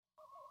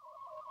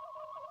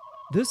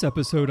This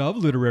episode of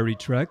Literary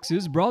Treks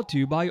is brought to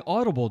you by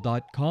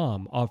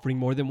Audible.com, offering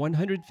more than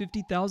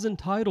 150,000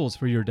 titles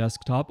for your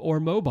desktop or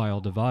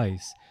mobile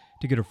device.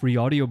 To get a free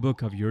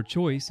audiobook of your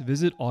choice,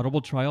 visit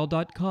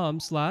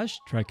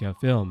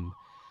audibletrial.com/TrekFM.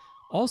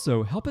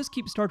 Also, help us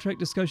keep Star Trek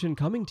discussion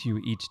coming to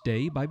you each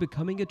day by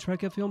becoming a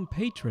Trek FM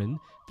patron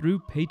through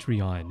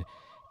Patreon.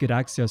 Get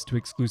access to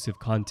exclusive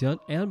content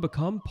and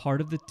become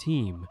part of the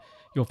team.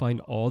 You'll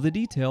find all the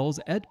details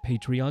at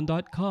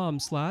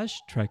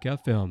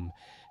patreon.com/TrekFM.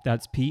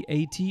 That's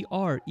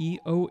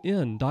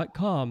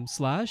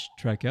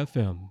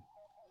patreon.com/TrekFM.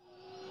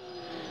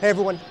 Hey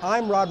everyone,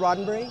 I'm Rod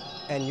Roddenberry,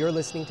 and you're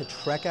listening to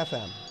Trek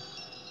FM.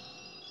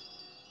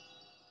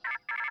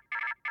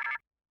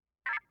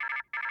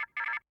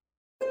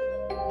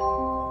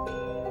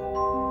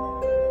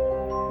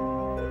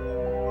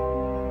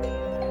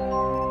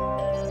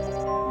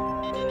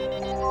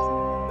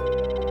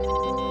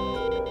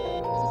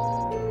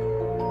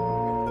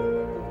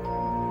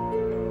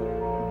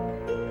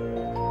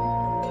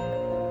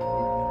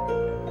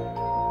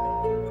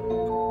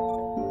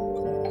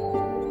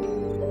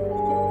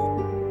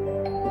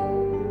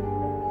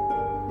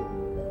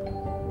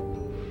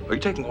 Are you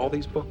taking all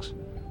these books?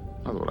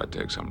 I thought I'd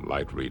take some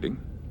light reading,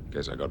 in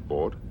case I got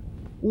bored.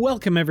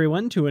 Welcome,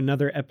 everyone, to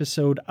another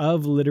episode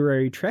of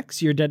Literary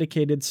Treks, your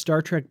dedicated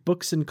Star Trek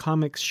books and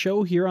comics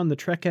show here on the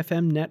Trek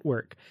FM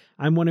network.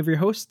 I'm one of your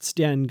hosts,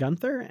 Dan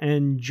Gunther,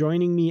 and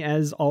joining me,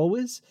 as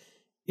always,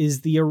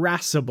 is the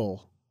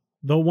irascible,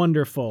 the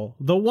wonderful,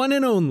 the one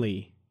and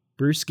only,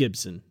 Bruce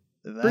Gibson.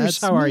 Bruce,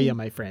 how are you,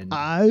 my friend?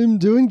 I'm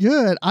doing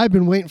good. I've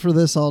been waiting for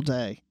this all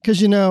day. Because,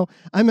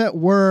 I'm at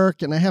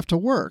work and I have to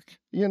work,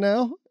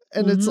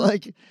 And it's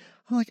like,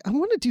 I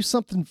want to do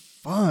something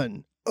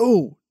fun.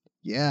 Oh,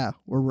 yeah,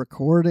 we're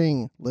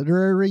recording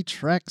Literary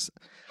Treks.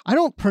 I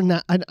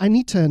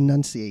need to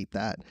enunciate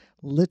that.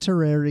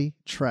 Literary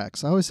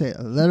Treks. I always say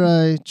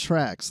Literary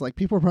Treks. Like,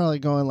 people are probably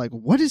going like,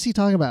 what is he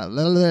talking about?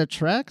 Literary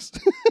Treks?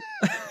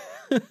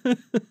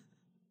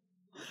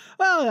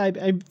 Well, I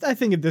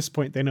think at this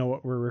point they know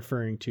what we're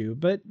referring to.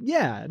 But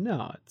yeah,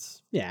 no,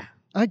 yeah.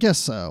 I guess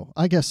so.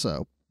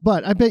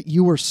 But I bet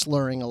you were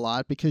slurring a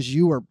lot because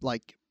you were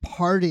like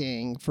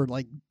partying for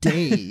like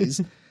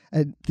days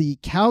at the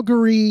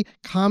Calgary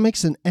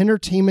Comics and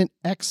Entertainment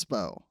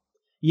Expo.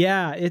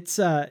 Yeah, it's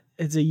a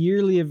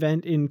yearly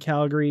event in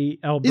Calgary,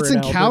 Alberta. It's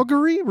in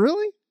Calgary,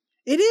 really?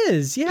 It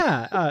is,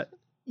 yeah.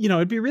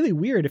 It'd be really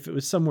weird if it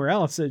was somewhere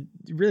else. A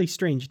really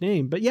strange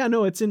name, but yeah,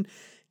 no, it's in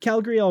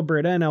Calgary,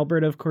 Alberta, and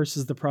Alberta, of course,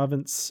 is the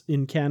province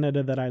in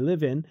Canada that I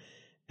live in,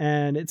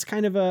 and it's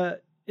kind of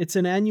it's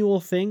an annual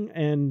thing,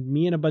 and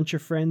me and a bunch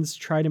of friends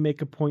try to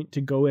make a point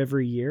to go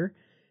every year.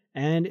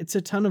 And it's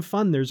a ton of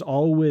fun. There's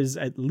always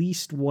at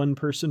least one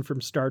person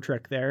from Star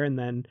Trek there, and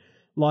then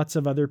lots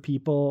of other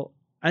people.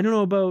 I don't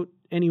know about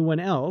anyone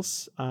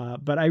else,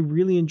 but I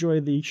really enjoy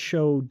the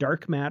show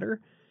Dark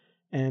Matter,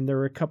 and there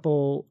were a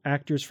couple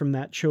actors from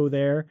that show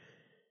there.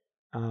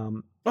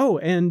 And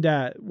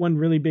one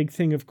really big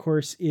thing, of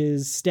course,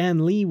 is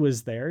Stan Lee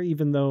was there,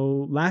 even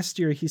though last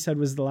year he said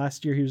was the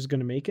last year he was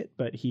going to make it,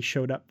 but he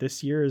showed up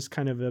this year as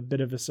kind of a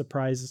bit of a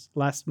surprise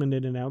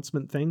last-minute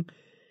announcement thing.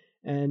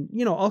 And,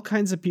 all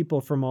kinds of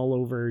people from all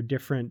over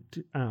different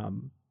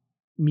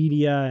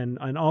media and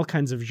all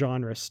kinds of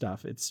genre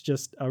stuff. It's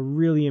just a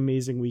really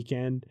amazing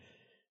weekend.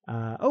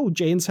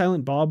 Jay and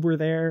Silent Bob were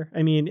there.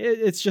 I mean,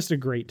 it's just a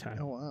great time.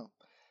 Oh, wow.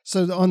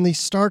 So on the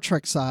Star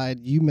Trek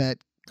side, you met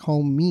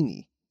Colm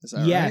Meaney. Is that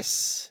right?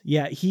 Yes.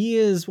 Yeah, he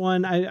is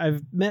one.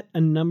 I've met a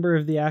number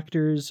of the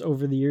actors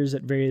over the years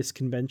at various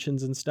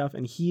conventions and stuff,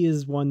 and he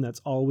is one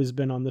that's always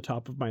been on the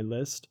top of my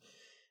list.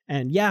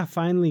 And yeah,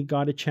 finally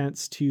got a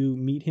chance to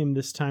meet him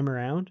this time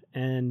around,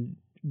 and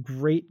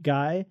great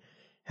guy.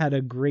 Had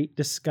a great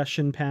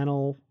discussion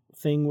panel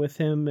thing with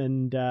him,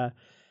 and got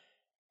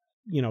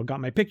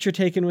my picture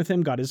taken with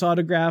him, got his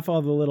autograph,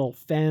 all the little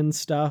fan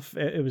stuff.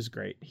 It was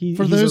great.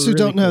 For those who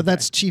don't know,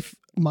 that's Chief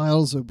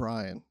Miles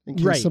O'Brien, in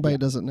case somebody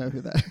doesn't know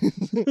who that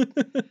is.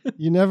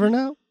 You never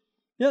know?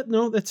 Yeah,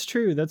 no, that's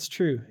true. That's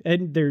true.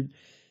 And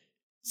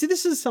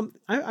this is something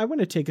I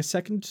want to take a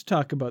second to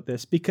talk about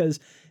this, because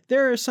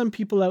there are some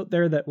people out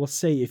there that will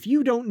say, if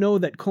you don't know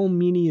that Colm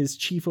Meaney is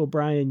Chief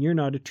O'Brien, you're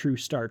not a true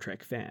Star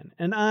Trek fan.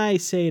 And I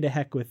say to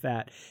heck with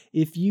that.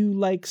 If you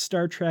like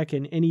Star Trek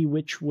in any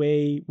which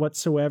way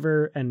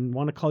whatsoever and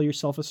want to call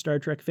yourself a Star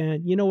Trek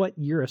fan, you know what?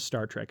 You're a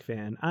Star Trek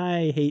fan.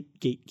 I hate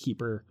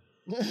gatekeeper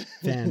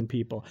fan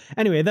people.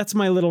 Anyway, that's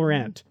my little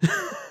rant.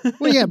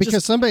 Well, yeah,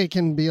 because somebody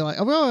can be like,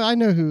 oh, well, I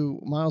know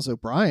who Miles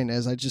O'Brien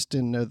is. I just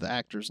didn't know the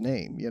actor's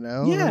name,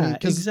 Yeah,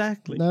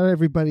 exactly. Not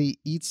everybody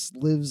eats,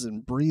 lives,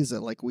 and breathes it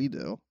like we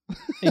do.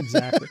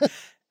 Exactly.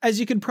 As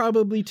you can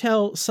probably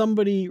tell,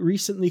 somebody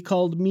recently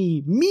called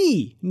me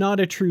not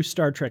a true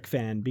Star Trek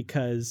fan,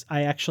 because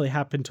I actually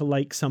happen to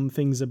like some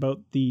things about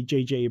the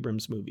J.J.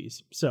 Abrams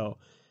movies. So,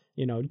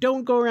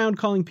 don't go around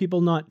calling people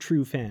not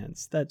true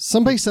fans.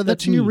 Somebody said that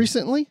to you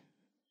recently?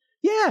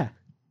 Yeah.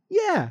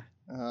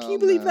 Oh, can you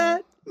believe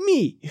that?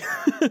 Me.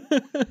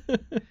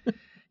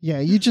 Yeah,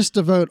 you just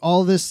devote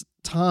all this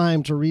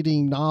time to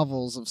reading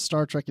novels of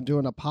Star Trek and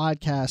doing a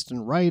podcast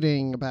and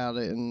writing about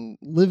it and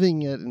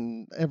living it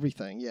and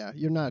everything. Yeah,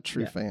 you're not a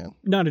true fan.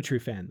 Not a true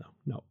fan, though.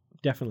 No,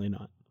 definitely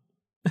not.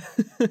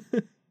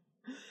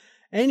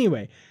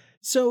 Anyway,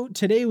 so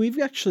today we've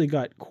actually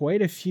got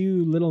quite a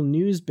few little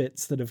news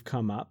bits that have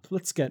come up.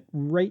 Let's get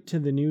right to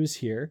the news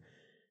here.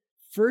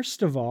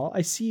 First of all,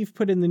 I see you've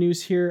put in the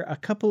news here a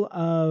couple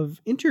of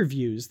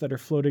interviews that are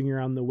floating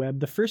around the web.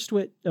 The first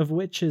of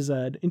which is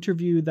an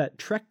interview that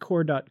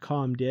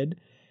TrekCore.com did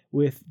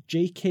with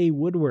J.K.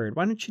 Woodward.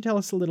 Why don't you tell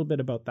us a little bit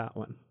about that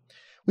one?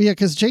 Well, yeah,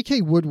 because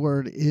J.K.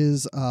 Woodward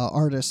is an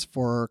artist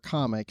for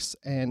comics,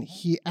 and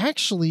he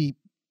actually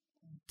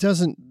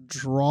doesn't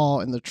draw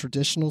in the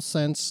traditional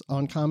sense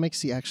on comics.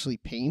 He actually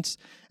paints,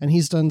 and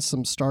he's done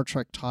some Star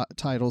Trek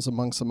titles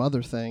among some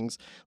other things.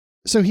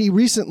 So he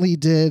recently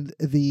did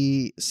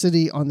the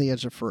City on the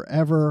Edge of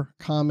Forever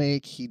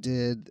comic. He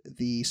did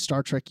the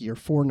Star Trek Year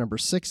 4, number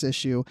 6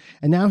 issue.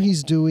 And now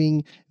he's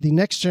doing the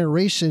Next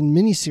Generation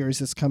miniseries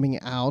that's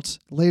coming out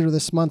later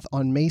this month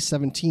on May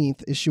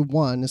 17th. Issue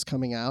 1 is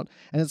coming out.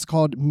 And it's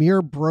called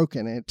Mirror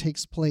Broken. And it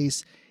takes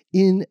place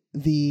in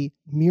the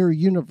Mirror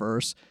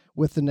universe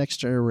with the Next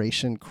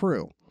Generation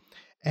crew.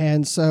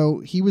 And so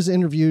he was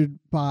interviewed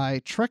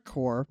by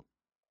TrekCore.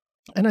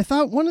 And I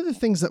thought one of the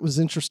things that was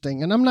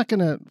interesting, and I'm not going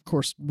to, of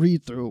course,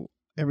 read through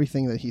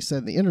everything that he said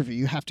in the interview.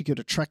 You have to go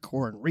to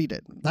TrekCore and read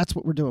it. That's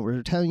what we're doing.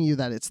 We're telling you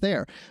that it's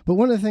there. But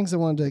one of the things I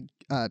wanted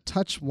to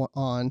touch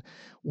on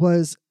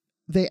was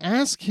they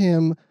asked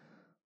him,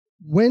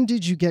 when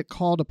did you get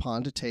called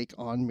upon to take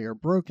on Mirror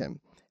Broken?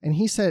 And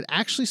he said,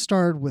 actually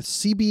started with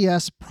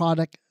CBS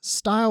Product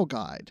Style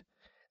Guide.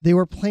 They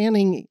were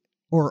planning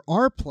or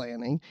are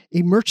planning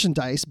a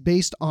merchandise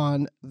based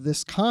on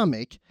this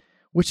comic,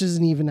 which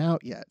isn't even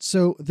out yet.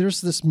 So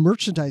there's this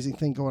merchandising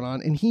thing going on,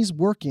 and he's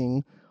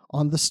working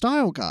on the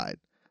style guide.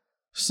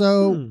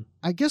 So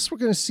I guess we're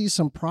going to see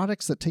some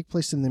products that take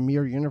place in the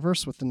Mirror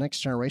universe with the Next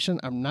Generation.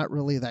 I'm not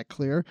really that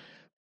clear.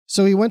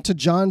 So he went to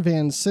John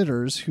Van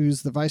Sitters,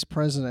 who's the vice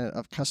president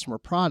of customer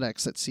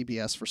products at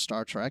CBS for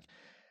Star Trek,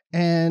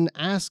 and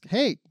asked,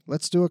 hey,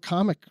 let's do a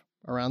comic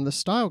around the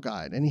style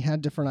guide. And he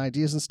had different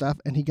ideas and stuff,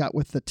 and he got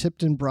with the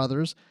Tipton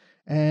brothers,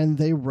 and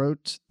they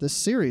wrote this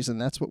series,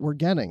 and that's what we're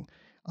getting.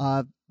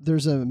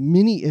 There's a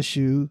mini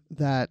issue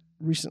that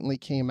recently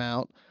came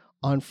out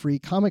on Free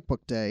Comic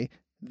Book Day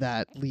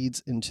that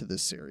leads into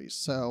this series.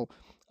 So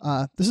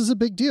this is a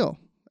big deal,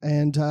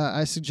 and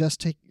I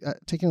suggest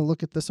taking a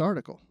look at this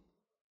article.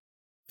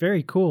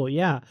 Very cool,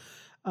 yeah.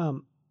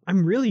 I'm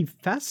really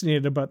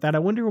fascinated about that. I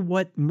wonder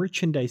what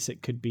merchandise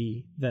it could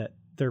be that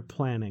they're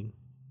planning.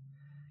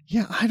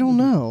 Yeah, I don't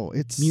know.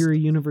 It's Mirror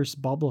Universe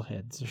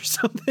bobbleheads or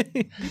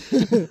something.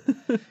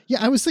 Yeah,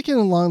 I was thinking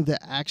along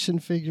the action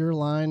figure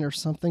line or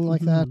something like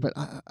that, but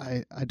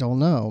I don't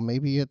know.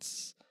 Maybe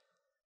it's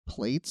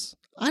plates.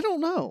 I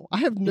don't know. I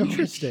have no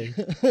Interesting.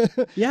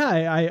 Yeah,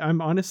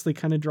 I'm honestly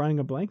kind of drawing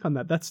a blank on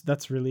that.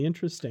 That's really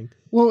interesting.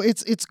 Well,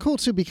 it's cool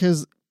too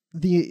because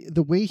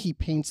the way he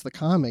paints the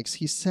comics,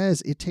 he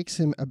says it takes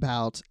him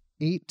about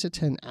 8 to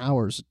 10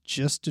 hours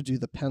just to do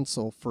the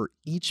pencil for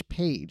each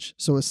page.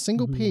 So a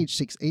single page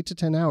takes 8 to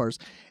 10 hours.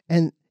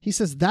 And he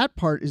says that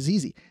part is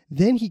easy.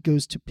 Then he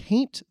goes to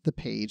paint the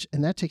page,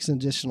 and that takes an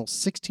additional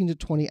 16 to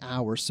 20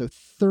 hours. So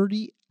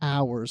 30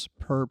 hours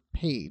per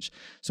page.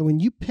 So when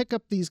you pick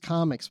up these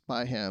comics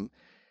by him,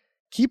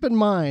 keep in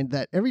mind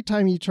that every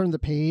time you turn the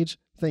page,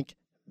 think,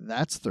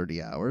 that's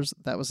 30 hours.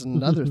 That was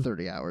another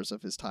 30 hours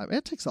of his time.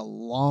 It takes a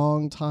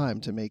long time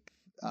to make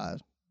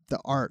the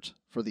art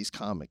for these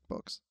comic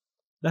books.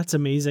 That's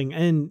amazing.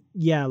 And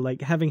yeah,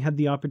 like having had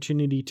the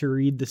opportunity to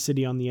read the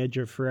City on the Edge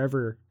of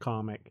Forever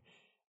comic,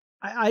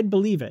 I'd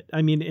believe it.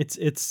 I mean,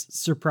 it's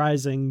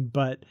surprising,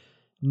 but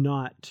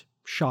not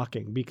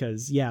shocking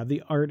because yeah,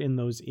 the art in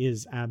those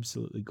is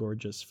absolutely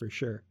gorgeous for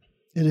sure.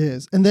 It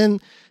is. And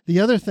then the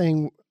other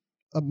thing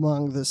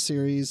among this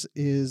series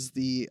is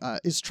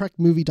is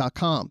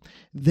TrekMovie.com.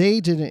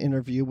 They did an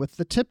interview with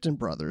the Tipton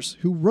brothers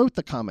who wrote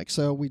the comic.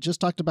 So we just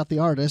talked about the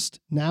artist.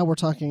 Now we're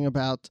talking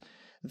about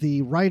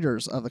the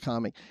writers of the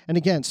comic. And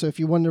again, so if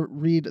you want to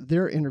read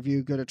their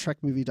interview, go to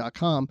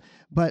TrekMovie.com.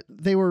 But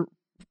they were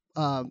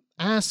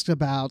asked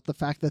about the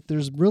fact that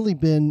there's really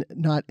been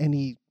not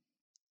any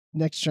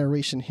Next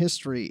Generation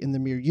history in the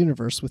Mirror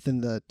universe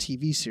within the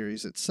TV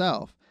series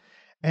itself.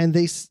 And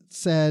they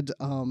said,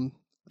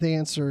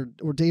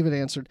 David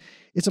answered,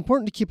 it's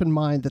important to keep in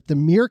mind that the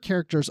Mirror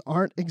characters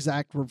aren't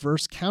exact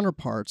reverse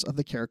counterparts of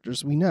the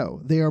characters we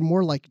know. They are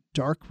more like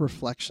dark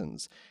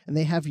reflections, and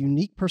they have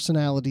unique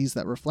personalities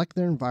that reflect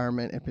their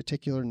environment and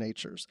particular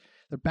natures.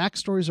 Their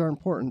backstories are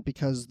important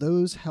because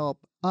those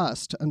help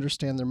us to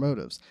understand their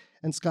motives.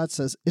 And Scott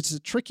says, it's a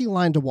tricky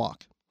line to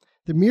walk.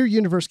 The Mirror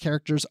universe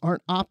characters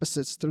aren't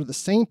opposites. They're the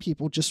same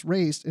people, just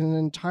raised in an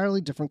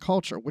entirely different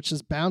culture, which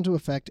is bound to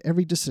affect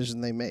every decision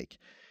they make.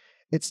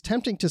 It's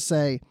tempting to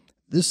say,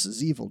 this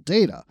is evil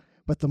Data,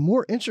 but the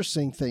more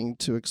interesting thing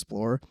to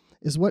explore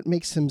is what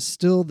makes him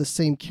still the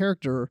same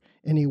character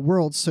in a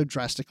world so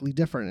drastically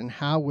different, and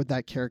how would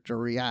that character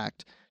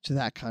react to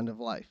that kind of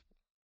life.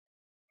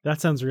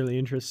 That sounds really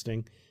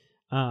interesting.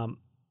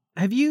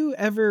 Have you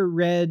ever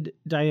read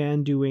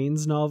Diane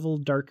Duane's novel,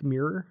 Dark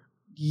Mirror?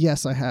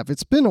 Yes, I have.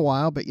 It's been a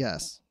while, but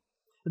yes.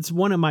 It's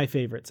one of my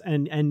favorites.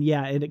 And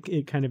yeah,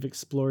 it kind of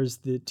explores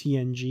the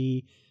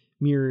TNG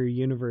mirror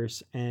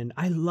universe. And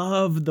I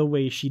love the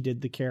way she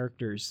did the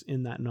characters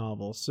in that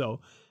novel.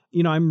 So,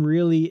 I'm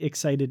really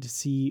excited to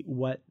see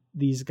what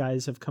these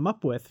guys have come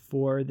up with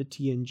for the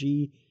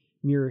TNG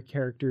mirror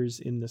characters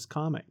in this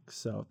comic.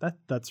 So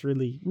that's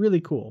really,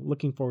 really cool.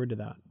 Looking forward to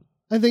that.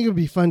 I think it would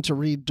be fun to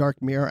read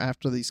Dark Mirror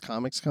after these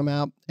comics come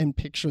out and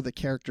picture the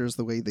characters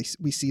the way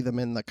we see them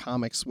in the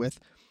comics, with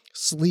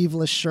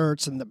sleeveless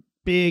shirts and the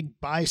big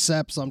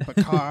biceps on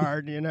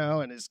Picard,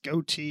 and his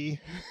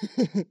goatee.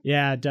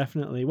 Yeah,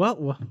 definitely.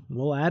 Well,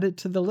 we'll add it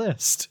to the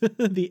list,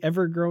 the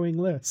ever-growing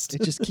list.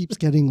 It just keeps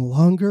getting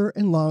longer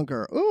and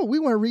longer. Oh, we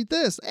want to read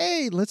this.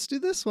 Hey, let's do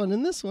this one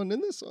and this one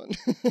and this one.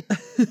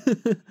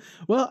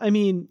 Well, I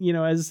mean,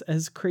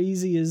 as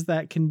crazy as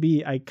that can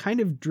be, I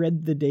kind of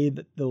dread the day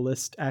that the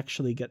list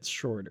actually gets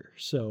shorter.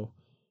 So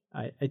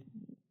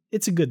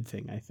it's a good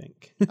thing, I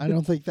think. I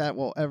don't think that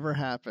will ever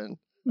happen.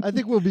 I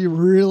think we'll be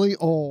really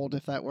old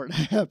if that were to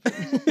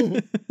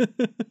happen.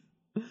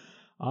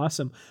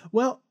 Awesome.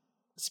 Well,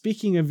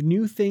 speaking of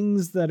new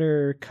things that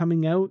are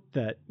coming out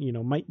that,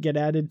 might get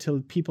added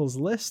to people's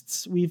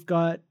lists, we've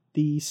got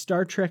the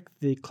Star Trek,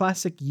 the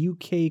classic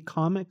UK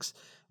comics,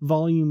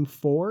 Volume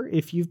 4.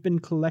 If you've been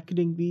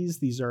collecting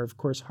these are, of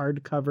course,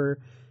 hardcover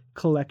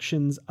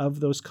collections of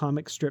those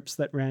comic strips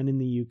that ran in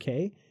the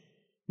UK.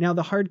 Now,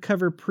 the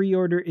hardcover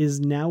pre-order is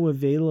now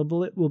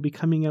available. It will be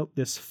coming out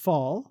this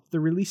fall. The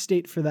release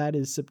date for that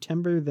is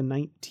September the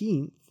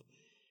 19th,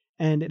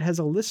 and it has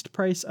a list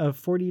price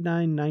of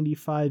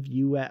 $49.95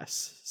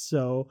 US.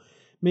 So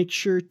make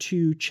sure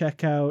to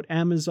check out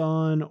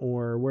Amazon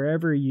or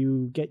wherever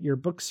you get your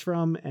books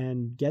from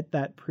and get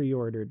that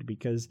pre-ordered,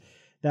 because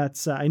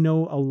that's I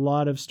know a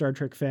lot of Star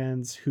Trek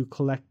fans who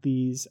collect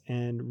these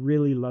and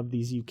really love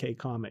these UK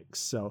comics.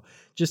 So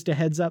just a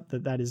heads up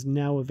that is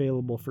now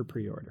available for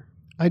pre-order.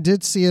 I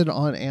did see it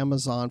on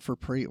Amazon for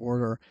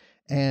pre-order,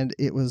 and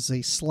it was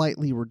a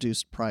slightly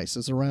reduced price. It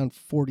was around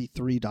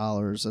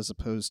 $43 as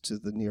opposed to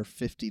the near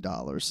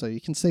 $50. So you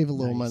can save a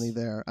little money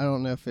there. I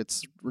don't know if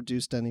it's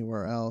reduced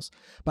anywhere else,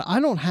 but I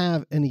don't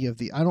have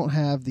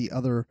the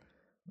other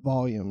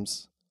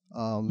volumes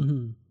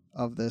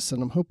of this,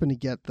 and I'm hoping to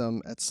get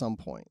them at some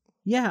point.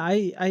 Yeah,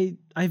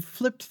 I've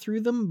flipped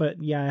through them,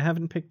 but yeah, I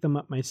haven't picked them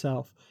up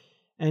myself.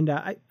 And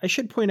I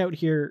should point out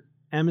here,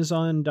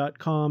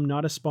 Amazon.com,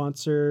 not a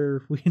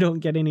sponsor. We don't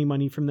get any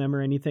money from them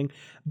or anything.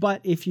 But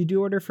if you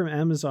do order from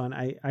Amazon,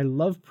 I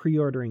love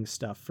pre-ordering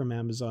stuff from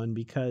Amazon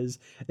because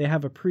they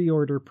have a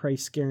pre-order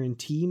price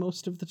guarantee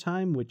most of the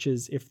time, which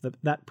is if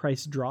that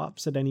price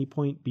drops at any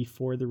point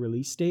before the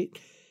release date,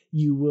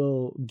 you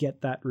will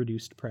get that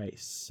reduced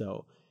price.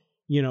 So,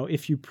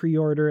 if you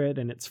pre-order it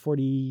and it's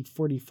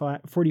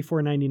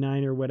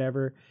 $44.99 or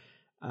whatever,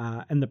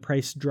 and the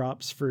price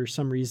drops for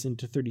some reason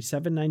to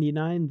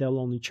 $37.99, they'll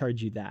only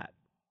charge you that,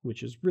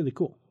 which is really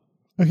cool.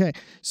 Okay,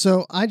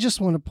 so I just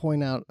want to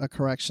point out a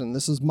correction.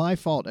 This is my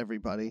fault,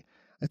 everybody.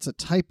 It's a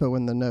typo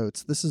in the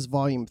notes. This is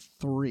Volume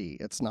 3.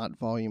 It's not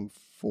Volume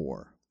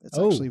 4. It's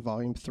actually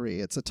Volume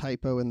 3. It's a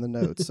typo in the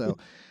notes. So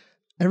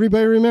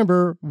everybody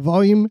remember,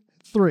 Volume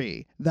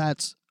 3.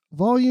 That's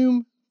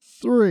Volume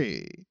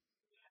 3.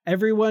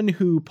 Everyone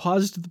who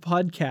paused the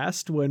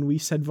podcast when we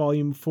said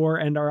Volume 4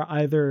 and are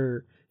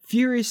either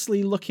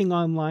furiously looking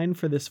online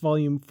for this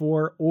Volume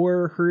 4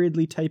 or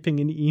hurriedly typing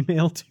an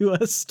email to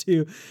us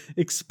to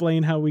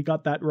explain how we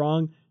got that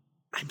wrong,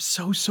 I'm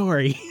so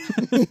sorry.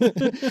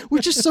 We're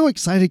just so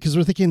excited because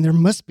we're thinking there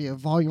must be a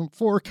Volume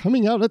 4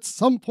 coming out at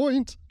some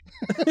point.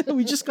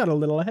 We just got a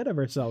little ahead of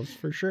ourselves,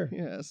 for sure.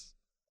 Yes.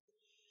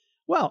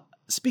 Well,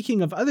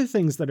 speaking of other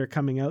things that are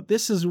coming out,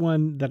 this is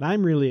one that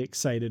I'm really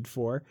excited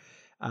for.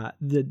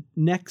 The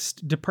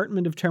next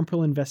Department of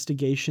Temporal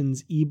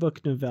Investigations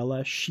ebook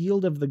novella,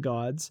 Shield of the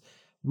Gods.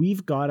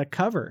 We've got a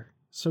cover,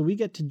 so we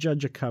get to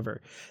judge a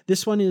cover.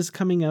 This one is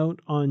coming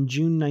out on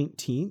June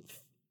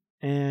 19th,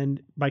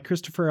 and by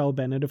Christopher L.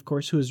 Bennett, of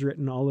course, who has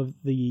written all of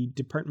the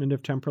Department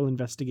of Temporal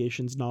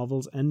Investigations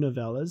novels and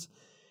novellas.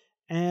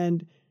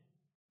 And,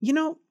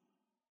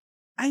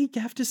 I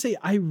have to say,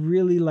 I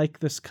really like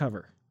this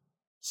cover.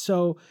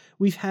 So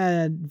we've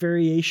had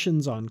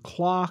variations on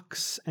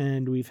clocks,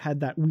 and we've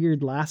had that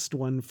weird last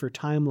one for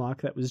Time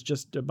Lock that was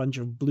just a bunch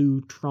of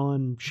blue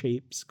Tron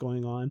shapes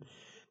going on.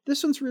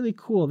 This one's really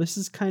cool. This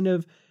is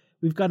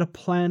we've got a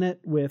planet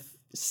with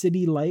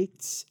city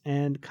lights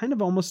and kind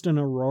of almost an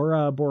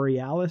aurora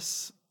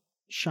borealis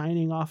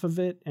shining off of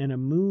it, and a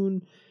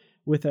moon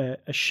with a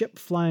ship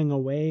flying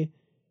away.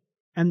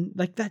 And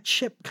that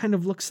ship kind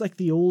of looks like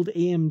the old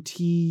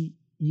AMT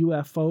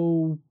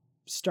UFO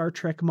Star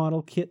Trek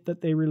model kit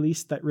that they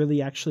released that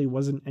really actually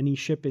wasn't any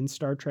ship in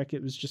Star Trek.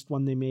 It was just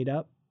one they made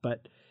up.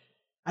 But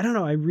I don't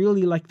know. I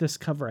really like this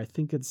cover. I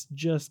think it's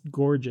just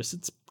gorgeous.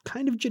 It's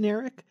kind of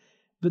generic,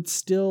 but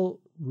still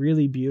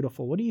really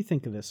beautiful. What do you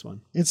think of this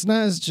one? It's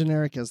not as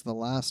generic as the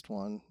last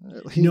one.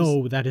 At least.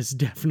 No, that is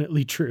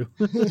definitely true.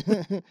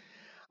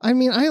 I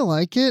mean, I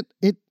like it.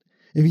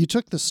 If you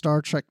took the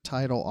Star Trek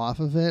title off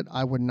of it,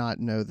 I would not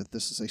know that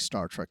this is a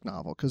Star Trek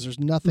novel because there's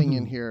nothing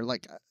in here.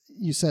 Like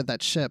you said,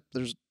 that ship,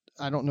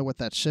 I don't know what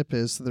that ship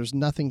is. So there's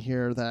nothing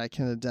here that I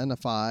can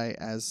identify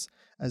as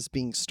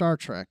being Star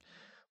Trek.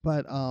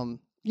 But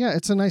yeah,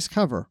 it's a nice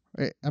cover.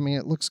 I mean,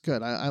 it looks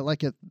good. I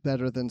like it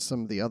better than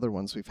some of the other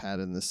ones we've had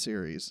in this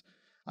series.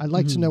 I'd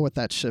like to know what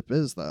that ship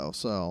is, though.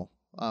 So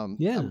I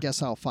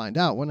guess I'll find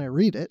out when I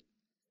read it.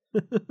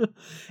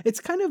 It's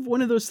kind of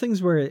one of those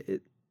things where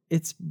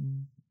it's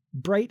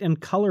bright and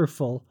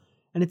colorful,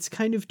 and it's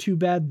kind of too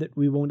bad that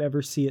we won't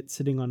ever see it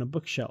sitting on a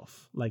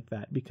bookshelf like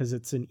that because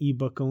it's an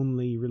ebook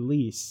only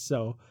release.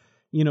 So,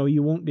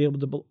 you won't be able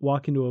to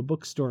walk into a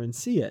bookstore and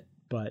see it,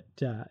 but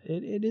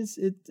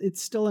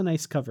it's still a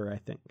nice cover, I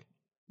think.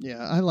 Yeah,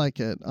 I like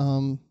it.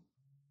 I'm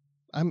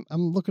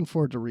looking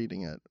forward to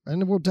reading it,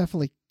 and we'll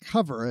definitely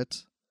cover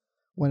it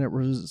when it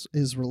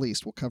is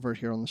released. We'll cover it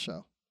here on the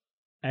show.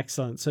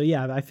 Excellent. So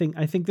yeah, I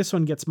think this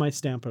one gets my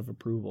stamp of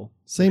approval.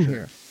 Same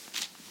here.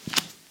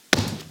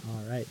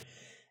 All right.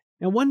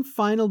 Now, one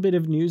final bit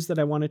of news that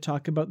I want to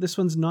talk about. This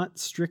one's not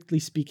strictly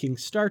speaking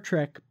Star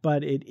Trek,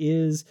 but it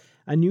is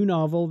a new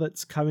novel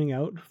that's coming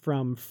out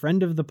from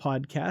friend of the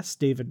podcast,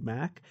 David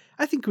Mack.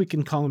 I think we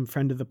can call him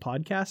friend of the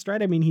podcast,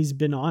 right? I mean, he's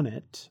been on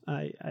it.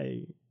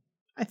 I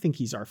think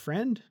he's our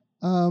friend.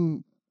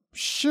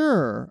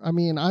 Sure. I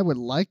mean, I would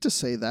like to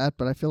say that,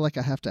 but I feel like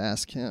I have to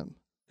ask him.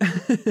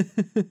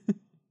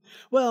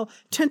 Well,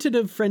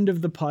 tentative friend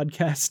of the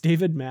podcast,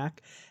 David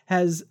Mack,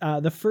 has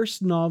the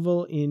first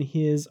novel in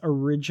his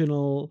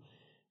original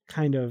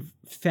kind of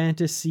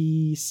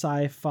fantasy,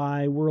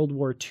 sci-fi World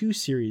War II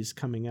series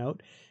coming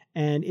out,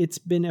 and it's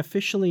been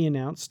officially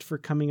announced for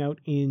coming out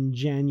in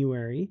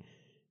January.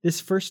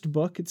 This first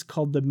book, it's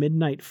called The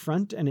Midnight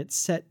Front, and it's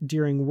set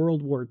during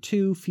World War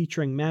II,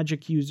 featuring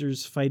magic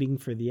users fighting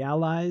for the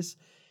Allies.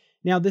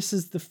 Now, this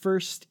is the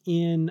first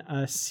in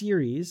a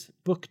series.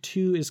 Book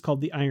 2 is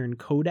called The Iron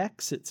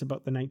Codex. It's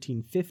about the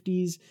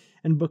 1950s.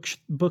 And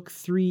book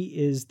 3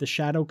 is The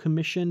Shadow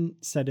Commission,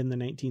 set in the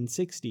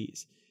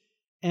 1960s.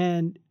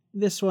 And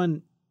this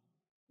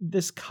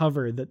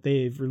cover that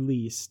they've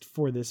released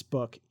for this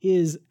book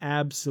is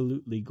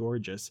absolutely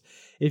gorgeous.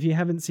 If you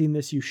haven't seen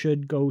this, you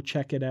should go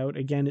check it out.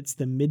 Again, it's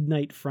The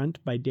Midnight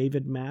Front by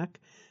David Mack,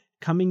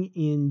 coming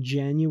in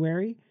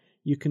January.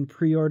 You can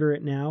pre-order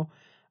it now.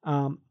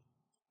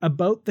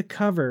 About the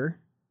cover,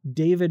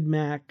 David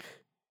Mack,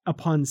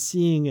 upon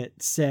seeing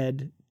it,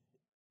 said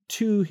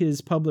to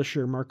his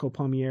publisher, Marco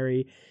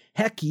Palmieri,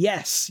 "Heck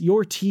yes,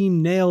 your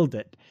team nailed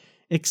it."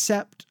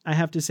 Except, I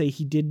have to say,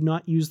 he did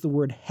not use the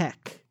word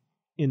heck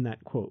in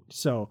that quote.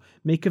 So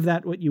make of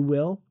that what you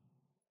will.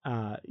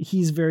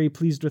 He's very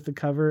pleased with the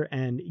cover,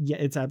 and yeah,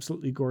 it's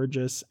absolutely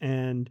gorgeous.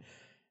 And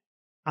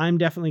I'm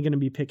definitely going to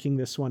be picking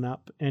this one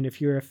up. And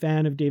if you're a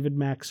fan of David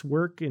Mack's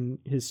work and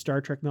his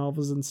Star Trek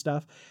novels and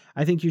stuff,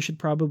 I think you should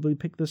probably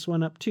pick this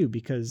one up too,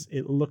 because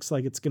it looks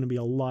like it's going to be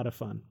a lot of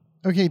fun.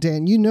 Okay,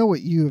 Dan, you know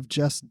what you have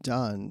just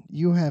done.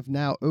 You have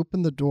now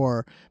opened the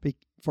door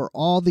for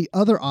all the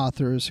other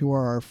authors who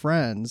are our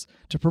friends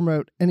to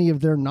promote any of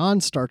their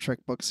non-Star Trek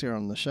books here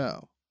on the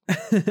show.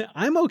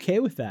 I'm okay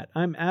with that.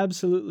 I'm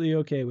absolutely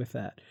okay with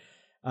that.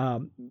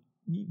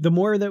 The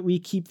more that we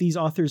keep these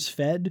authors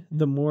fed,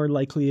 the more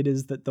likely it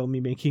is that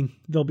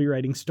they'll be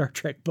writing Star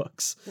Trek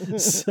books.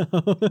 So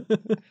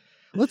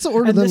let's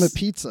order them a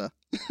pizza.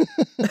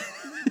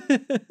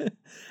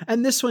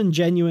 And this one,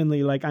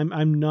 genuinely, like,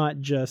 I'm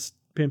not just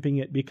pimping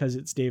it because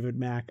it's David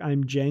Mack.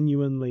 I'm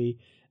genuinely,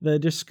 the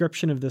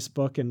description of this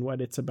book and what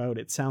it's about,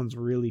 it sounds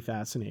really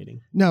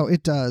fascinating. No,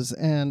 it does.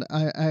 And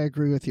I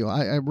agree with you.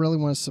 I really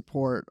want to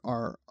support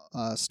our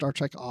Star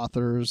Trek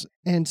authors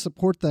and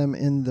support them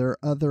in their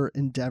other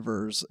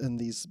endeavors in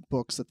these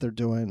books that they're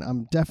doing.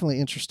 I'm definitely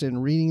interested in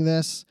reading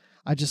this.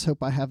 I just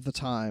hope I have the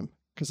time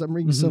because I'm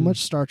reading so much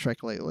Star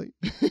Trek lately.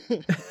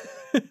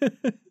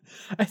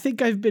 I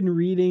think I've been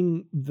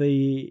reading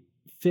the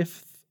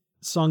 5th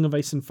Song of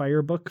Ice and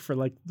Fire book for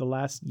like the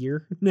last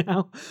year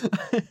now.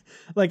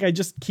 Like I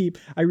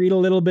read a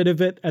little bit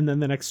of it and then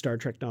the next Star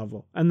Trek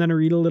novel, and then I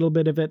read a little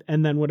bit of it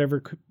and then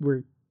whatever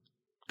we're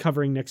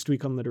covering next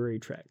week on Literary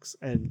Treks.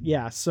 And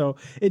yeah, so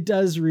it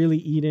does really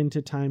eat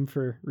into time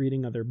for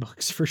reading other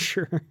books for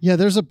sure. Yeah,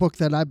 there's a book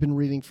that I've been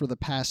reading for the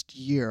past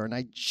year, and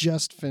I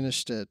just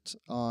finished it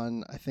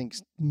on, I think,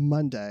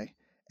 Monday.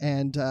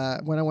 And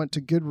when I went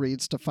to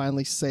Goodreads to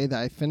finally say that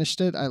I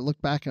finished it, I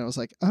looked back and I was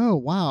like, oh,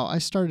 wow, I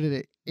started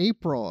it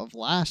April of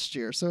last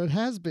year. So it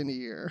has been a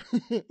year.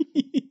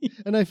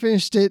 And I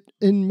finished it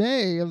in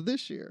May of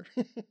this year.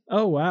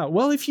 Oh, wow.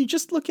 Well, if you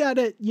just look at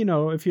it,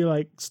 if you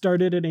like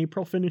started in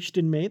April, finished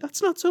in May,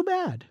 that's not so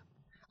bad.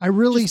 I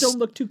really just don't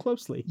look too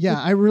closely. Yeah,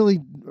 I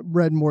really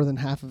read more than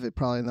half of it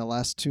probably in the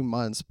last 2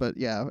 months. But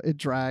yeah, I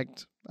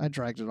dragged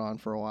it on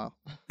for a while.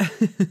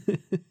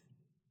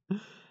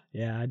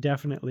 Yeah,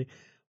 definitely.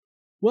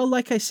 Well,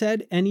 like I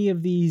said, any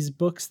of these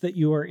books that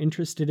you are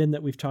interested in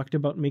that we've talked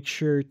about, make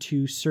sure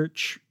to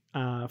search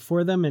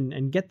for them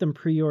and get them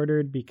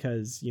pre-ordered,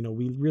 because,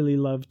 we really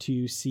love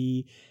to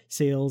see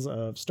sales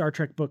of Star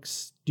Trek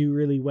books do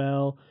really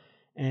well.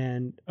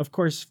 And of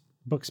course,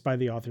 books by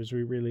the authors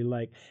we really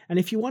like. And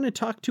if you want to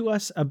talk to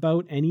us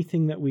about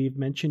anything that we've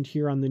mentioned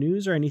here on the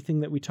news or anything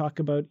that we talk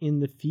about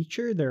in the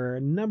feature, there are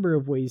a number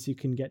of ways you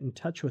can get in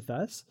touch with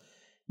us.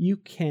 You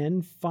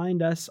can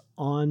find us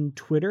on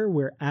Twitter.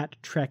 We're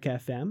at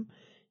TrekFM.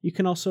 You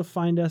can also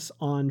find us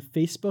on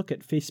Facebook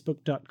at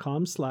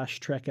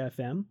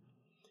facebook.com/TrekFM.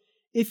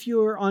 If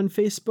you're on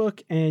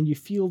Facebook and you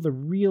feel the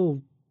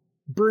real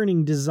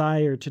burning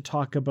desire to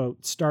talk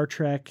about Star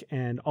Trek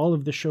and all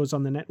of the shows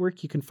on the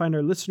network, you can find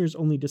our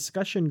listeners-only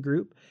discussion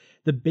group,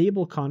 the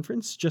Babel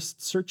Conference.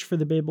 Just search for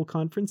the Babel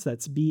Conference.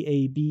 That's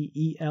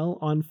BABEL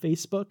on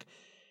Facebook.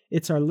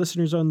 It's our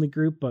listeners-only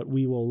group, but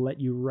we will let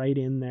you right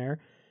in there.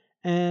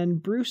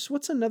 And Bruce,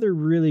 what's another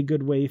really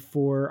good way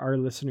for our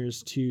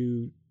listeners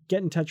to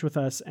get in touch with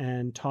us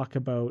and talk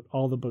about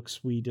all the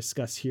books we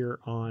discuss here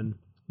on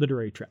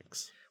Literary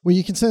Treks? Well,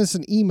 you can send us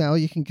an email.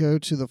 You can go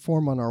to the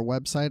form on our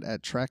website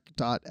at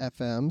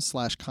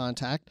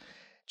trek.fm/contact.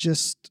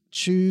 Just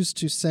choose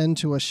to send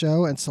to a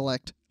show and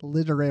select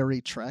Literary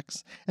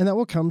Treks, and that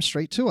will come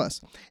straight to us.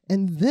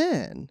 And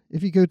then,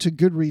 if you go to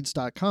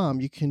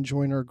goodreads.com, you can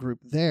join our group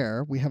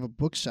there. We have a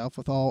bookshelf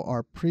with all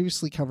our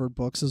previously covered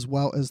books, as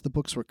well as the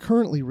books we're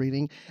currently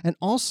reading, and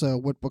also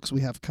what books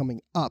we have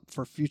coming up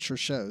for future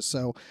shows.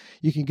 So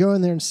you can go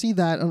in there and see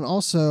that, and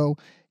also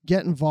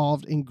get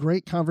involved in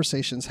great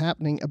conversations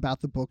happening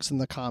about the books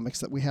and the comics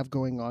that we have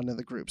going on in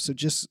the group. So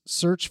just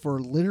search for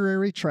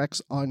Literary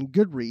Treks on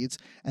Goodreads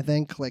and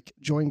then click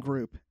Join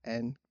Group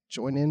and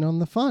join in on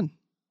the fun.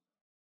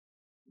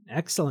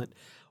 Excellent.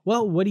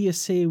 Well, what do you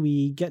say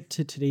we get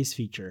to today's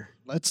feature?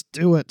 Let's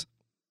do it.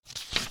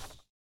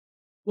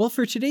 Well,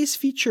 for today's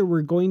feature,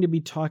 we're going to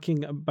be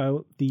talking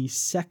about the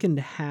second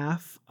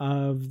half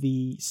of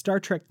the Star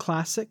Trek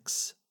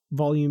Classics,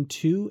 Volume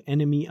 2,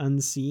 Enemy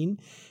Unseen.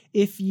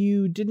 If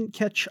you didn't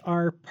catch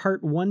our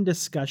Part 1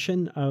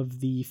 discussion of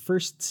the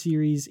first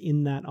series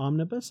in that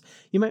omnibus,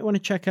 you might want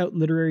to check out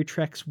Literary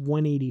Treks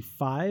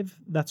 185.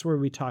 That's where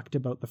we talked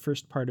about the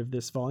first part of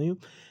this volume.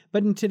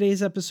 But in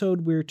today's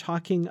episode, we're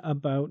talking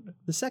about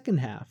the second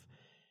half.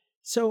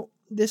 So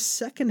this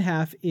second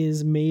half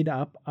is made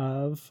up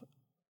of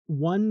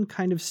one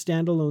kind of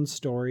standalone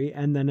story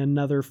and then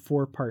another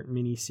 4-part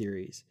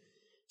miniseries.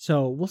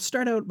 So we'll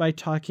start out by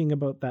talking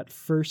about that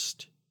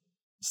first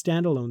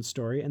standalone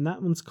story, and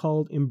that one's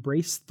called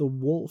Embrace the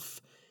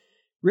Wolf,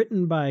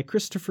 written by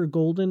Christopher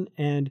Golden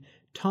and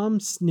Tom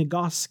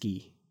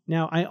Snigoski.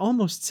 Now, I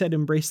almost said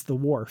Embrace the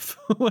Worf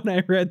when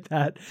I read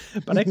that,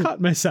 but I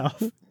caught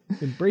myself.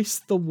 Embrace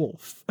the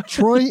Wolf.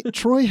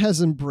 Troy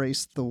has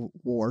embraced the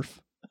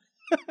Worf.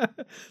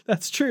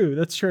 That's true.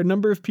 That's true. A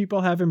number of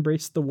people have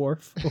embraced the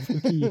Worf over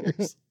the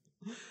years.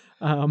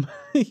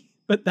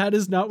 But that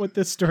is not what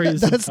this story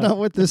is about. That's not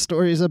what this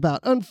story is about,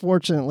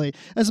 unfortunately.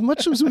 As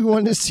much as we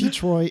want to see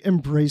Troy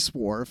embrace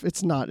Worf,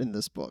 it's not in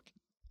this book.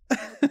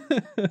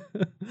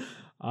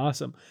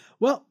 Awesome.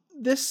 Well,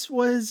 this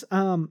was...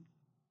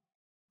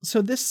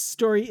 So this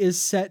story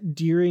is set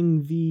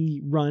during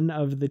the run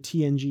of the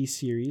TNG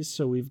series.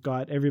 So we've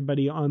got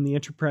everybody on the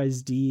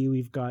Enterprise D.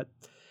 We've got,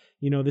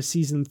 the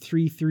season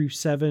 3 through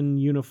 7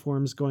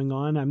 uniforms going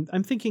on.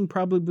 I'm thinking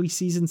probably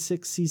season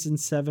 6, season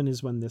 7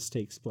 is when this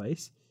takes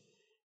place.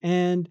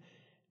 And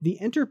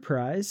the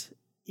Enterprise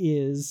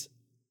is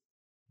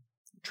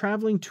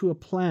traveling to a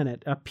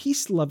planet, a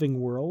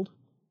peace-loving world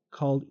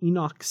called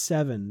Enoch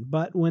 7.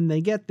 But when they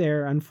get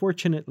there,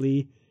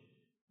 unfortunately,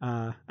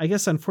 I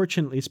guess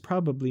unfortunately is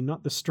probably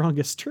not the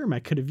strongest term I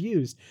could have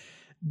used.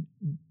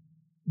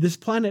 This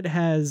planet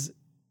has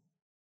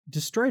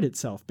destroyed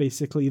itself,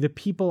 basically. The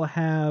people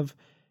have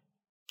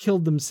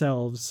killed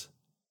themselves,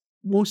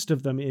 most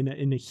of them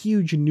in a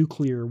huge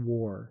nuclear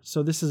war.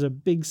 So this is a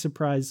big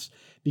surprise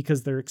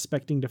because they're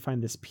expecting to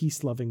find this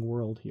peace-loving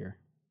world here.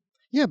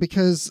 Yeah,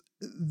 because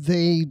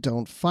they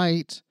don't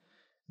fight.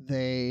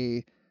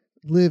 They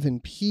live in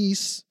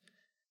peace.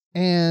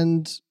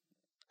 And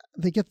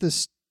they get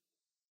this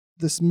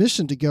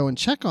mission to go and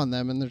check on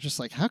them. And they're just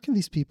like, how can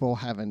these people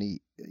have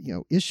any,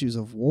 issues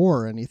of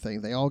war or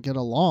anything? They all get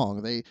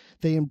along.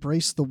 They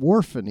embrace the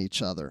Worf in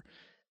each other.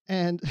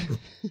 And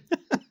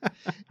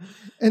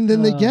and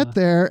then they get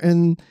there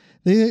and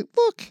they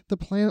look, the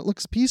planet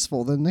looks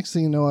peaceful. The next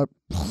thing you know,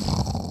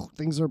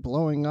 things are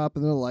blowing up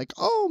and they're like,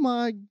 oh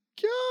my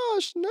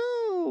gosh,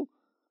 no.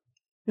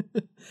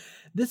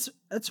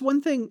 That's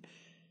one thing.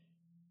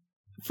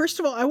 First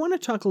of all, I want to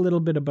talk a little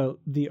bit about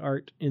the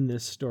art in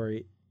this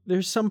story.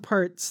 There's some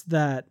parts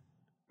that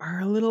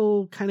are a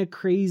little kind of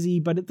crazy,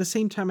 but at the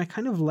same time, I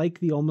kind of like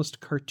the almost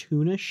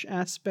cartoonish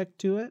aspect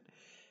to it.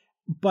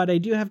 But I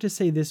do have to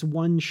say this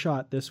one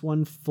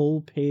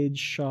full page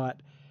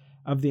shot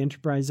of the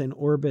Enterprise in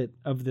orbit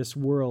of this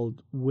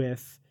world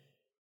with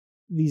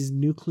these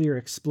nuclear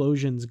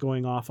explosions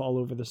going off all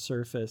over the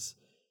surface.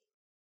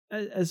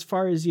 as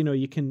far as,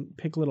 you can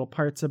pick little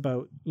parts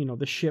about,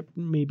 the ship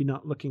maybe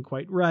not looking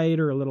quite right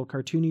or a little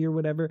cartoony or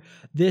whatever.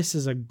 This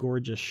is a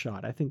gorgeous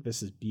shot. I think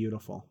this is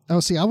beautiful. Oh,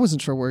 see, I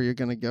wasn't sure where you're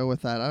going to go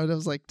with that. I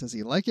was like, does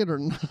he like it or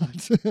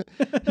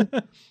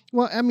not?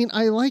 Well, I mean,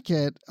 I like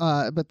it,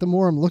 but the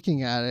more I'm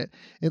looking at it,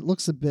 it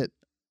looks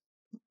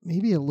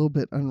maybe a little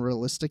bit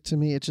unrealistic to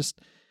me.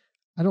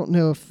 I don't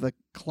know if the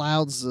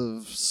clouds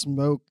of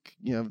smoke,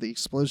 the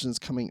explosions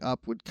coming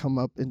up would come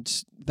up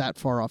that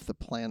far off the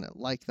planet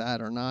like that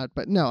or not.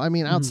 But no, I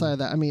mean, outside of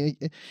that, I mean,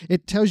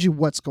 it tells you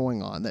what's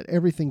going on, that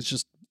everything's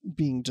just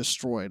being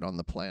destroyed on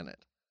the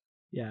planet.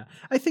 Yeah,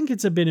 I think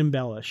it's a bit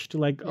embellished.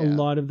 Like a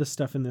lot of the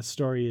stuff in this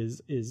story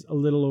is a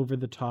little over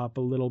the top,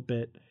 a little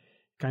bit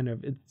kind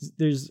of,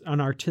 there's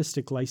an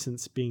artistic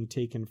license being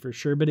taken for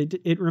sure. But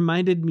it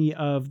reminded me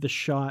of the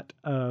shot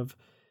of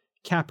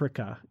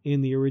Caprica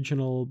in the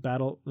original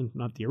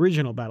not the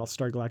original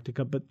Battlestar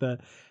Galactica, but the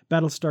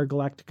Battlestar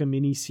Galactica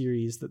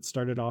miniseries that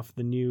started off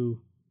the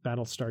new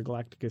Battlestar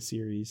Galactica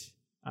series,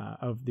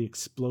 of the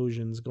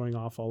explosions going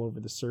off all over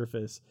the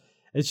surface.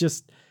 It's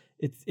just,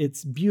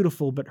 it's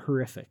beautiful, but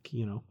horrific,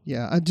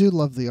 Yeah, I do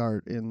love the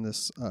art in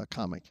this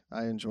comic.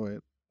 I enjoy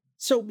it.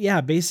 So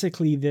yeah,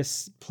 basically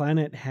this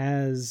planet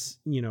has,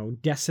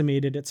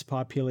 decimated its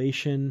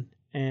population,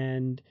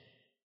 and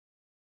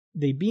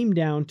they beam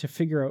down to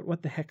figure out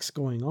what the heck's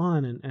going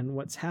on and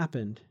what's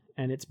happened.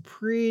 And it's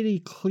pretty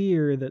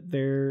clear that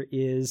there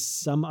is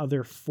some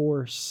other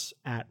force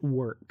at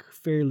work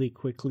fairly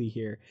quickly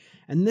here.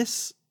 And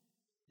this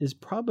is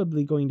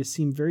probably going to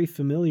seem very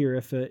familiar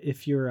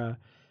if you're a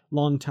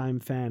longtime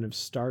fan of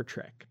Star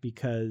Trek,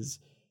 because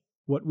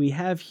what we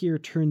have here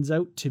turns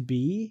out to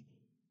be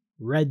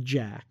Red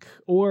Jack,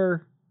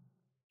 or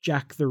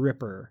Jack the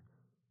Ripper,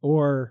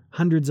 or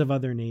hundreds of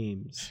other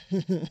names.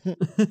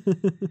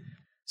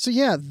 So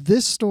yeah,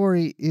 this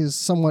story is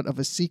somewhat of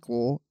a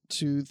sequel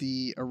to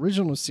the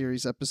original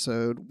series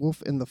episode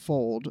Wolf in the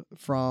Fold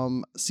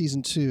from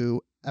season 2,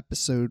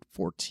 episode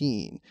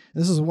 14.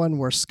 This is one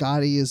where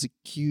Scotty is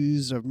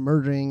accused of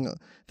murdering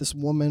this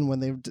woman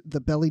when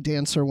the belly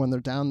dancer when they're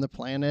down the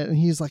planet, and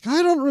he's like,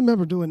 I don't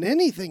remember doing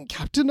anything,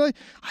 Captain. I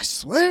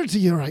swear to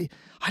you, I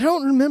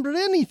don't remember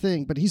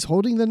anything. But he's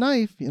holding the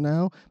knife,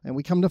 and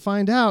we come to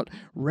find out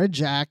Red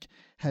Jack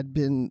had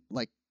been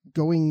like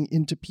going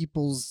into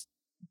people's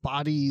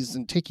bodies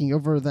and taking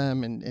over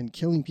them and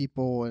killing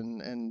people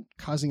and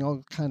causing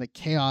all kind of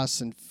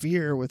chaos and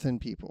fear within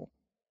people.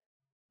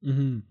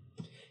 Mm-hmm.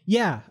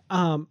 Yeah.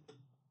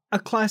 A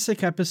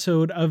classic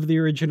episode of the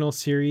original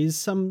series,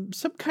 some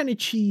kind of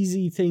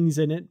cheesy things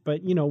in it,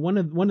 but one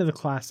of the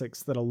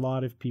classics that a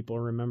lot of people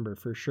remember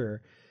for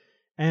sure.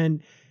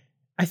 And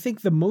I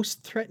think the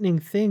most threatening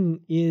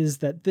thing is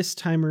that this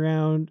time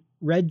around,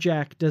 Red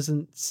Jack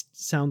doesn't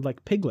sound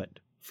like Piglet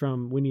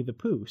from Winnie the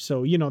Pooh.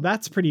 So,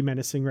 that's pretty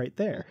menacing right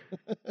there.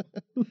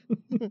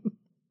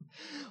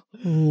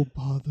 Oh,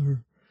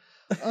 bother.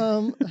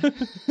 Oh,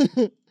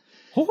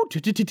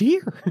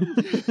 dear.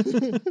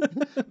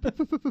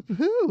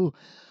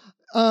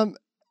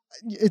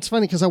 It's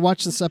funny because I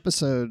watched this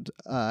episode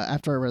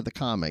after I read the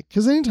comic.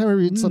 Because anytime I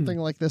read something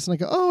like this and I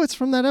go, oh, it's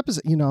from that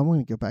episode, I'm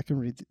going to go back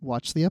and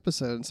watch the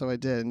episode. And so I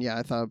did. And yeah,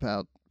 I thought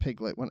about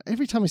Piglet.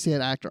 Every time I see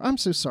that actor, I'm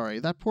so sorry.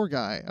 That poor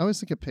guy. I always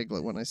think of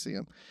Piglet when I see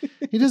him.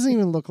 He doesn't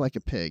even look like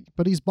a pig,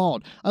 but he's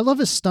bald. I love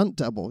his stunt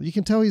double. You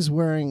can tell he's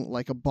wearing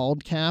like a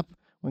bald cap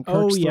when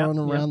Kirk's thrown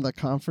around the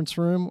conference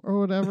room or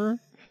whatever.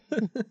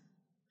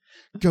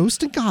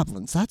 Ghosts and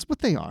goblins. That's what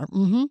they are.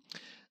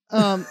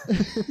 Mm-hmm.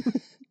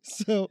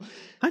 So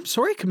I'm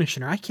sorry,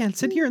 Commissioner. I can't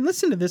sit here and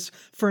listen to this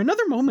for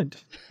another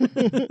moment.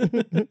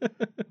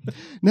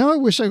 Now I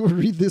wish I would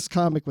read this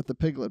comic with the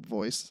Piglet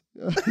voice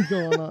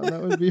going on.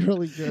 That would be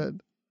really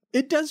good.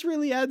 It does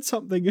really add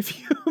something if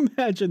you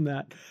imagine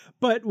that.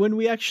 But when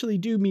we actually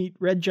do meet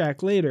Red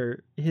Jack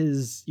later,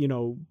 his,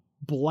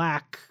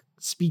 black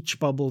speech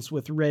bubbles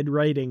with red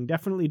writing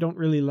definitely don't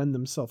really lend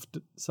themselves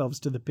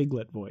to the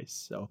Piglet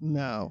voice. So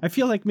no, I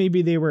feel like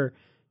maybe they were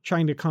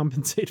trying to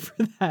compensate for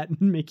that and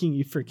making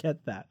you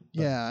forget that.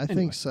 But yeah, I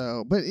think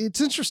so. But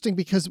it's interesting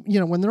because,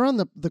 when they're on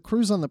the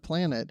cruise on the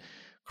planet,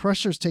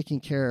 Crusher's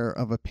taking care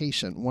of a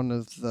patient, one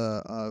of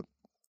the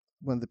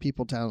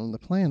people down on the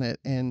planet,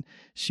 and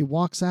she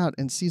walks out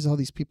and sees all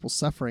these people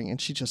suffering, and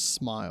she just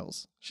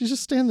smiles. She's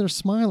just standing there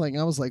smiling.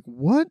 I was like,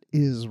 what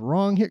is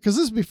wrong here? Because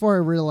this is before I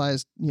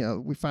realized,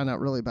 we found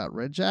out really about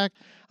Red Jack.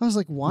 I was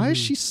like, why is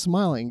she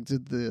smiling?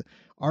 Did the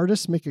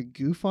artist make a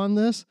goof on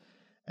this?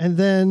 And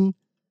then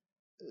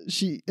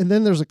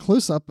there's a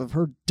close-up of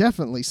her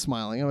definitely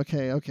smiling.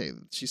 Okay.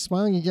 She's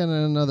smiling again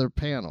in another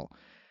panel.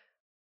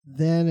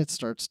 Then it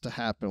starts to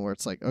happen where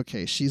it's like,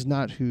 okay, she's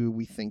not who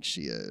we think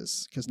she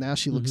is, because now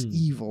she looks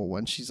evil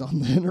when she's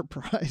on the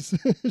Enterprise.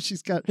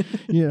 She's got,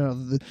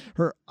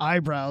 her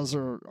eyebrows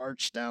are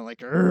arched down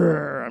like,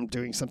 I'm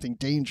doing something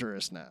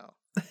dangerous now.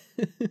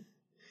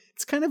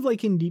 It's kind of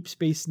like in Deep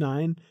Space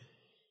Nine.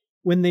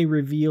 when they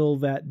reveal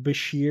that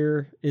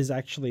Bashir is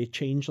actually a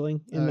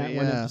changeling in that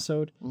one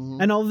episode. Mm-hmm.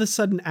 And all of a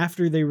sudden,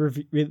 after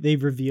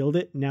they've revealed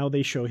it, now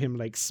they show him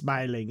like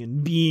smiling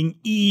and being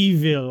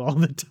evil all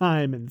the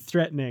time and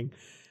threatening.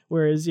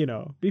 Whereas,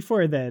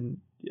 before then,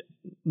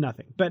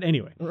 nothing. But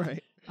anyway.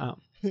 Right.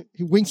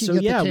 Winking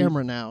at the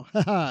camera now.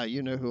 Haha,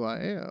 you know who I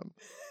am.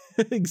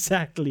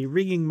 Exactly.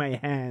 Wringing my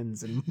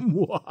hands and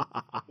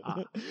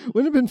wouldn't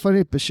it have been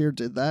funny if Bashir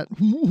did that?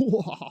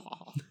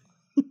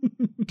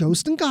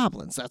 Ghost and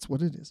goblins, that's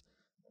what it is.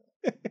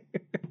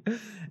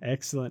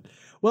 Excellent.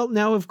 Well,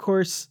 now, of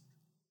course,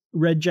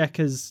 Red Jack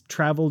has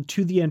traveled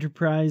to the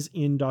Enterprise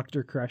in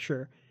Dr.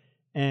 Crusher,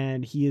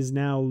 and he is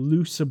now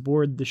loose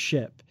aboard the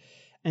ship.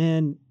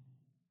 And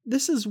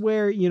this is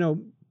where,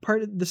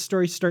 part of the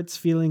story starts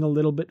feeling a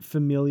little bit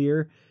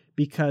familiar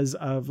because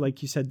of,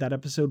 like you said, that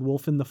episode,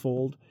 Wolf in the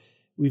Fold.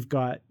 We've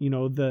got,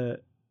 the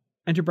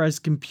Enterprise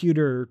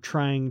computer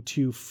trying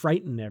to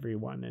frighten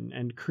everyone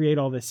and create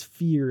all this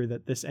fear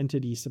that this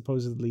entity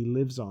supposedly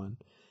lives on.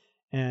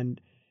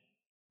 And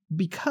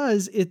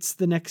because it's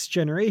the next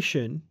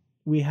generation,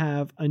 we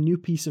have a new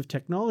piece of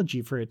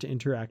technology for it to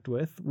interact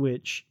with,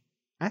 which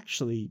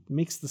actually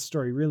makes the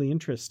story really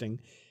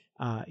interesting.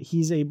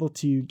 He's able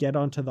to get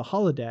onto the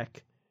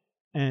holodeck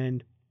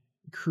and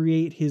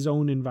create his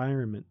own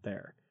environment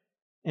there.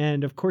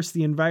 And of course,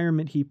 the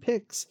environment he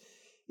picks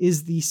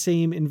is the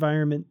same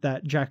environment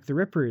that Jack the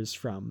Ripper is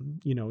from,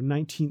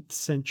 19th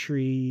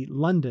century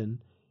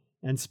London,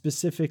 and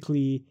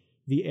specifically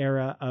the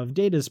era of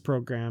Data's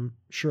program,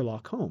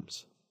 Sherlock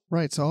Holmes.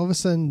 Right, so all of a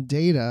sudden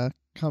Data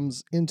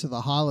comes into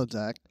the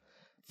holodeck,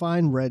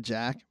 find Red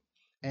Jack,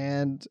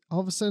 and all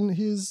of a sudden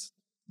his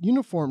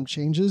uniform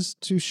changes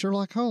to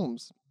Sherlock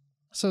Holmes.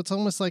 So it's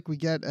almost like we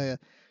get a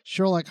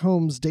Sherlock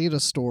Holmes Data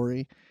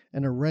story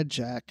and a Red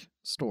Jack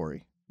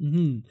story.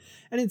 Mm-hmm.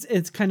 And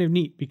it's kind of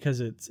neat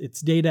because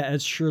it's Data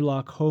as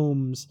Sherlock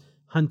Holmes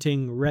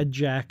hunting Red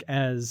Jack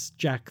as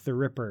Jack the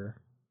Ripper,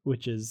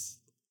 which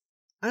is,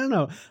 I don't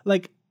know,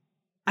 like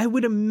I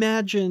would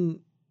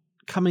imagine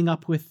coming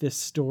up with this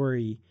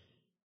story,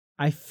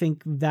 I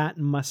think that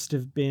must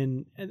have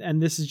been,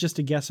 and this is just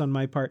a guess on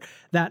my part,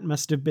 that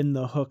must have been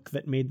the hook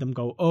that made them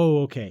go,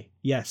 oh, okay,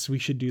 yes, we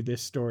should do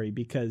this story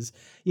because,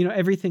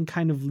 everything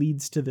kind of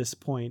leads to this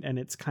point and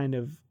it's kind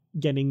of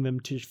getting them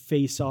to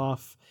face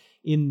off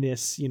in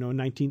this,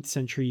 19th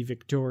century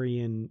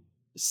Victorian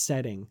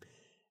setting.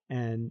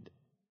 And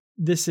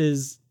this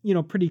is,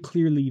 pretty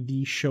clearly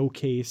the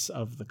showcase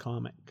of the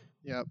comic.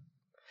 Yep.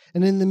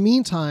 And in the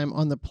meantime,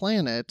 on the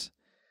planet,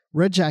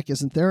 Red Jack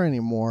isn't there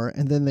anymore.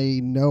 And then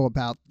they know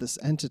about this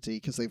entity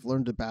because they've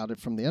learned about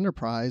it from the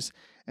Enterprise.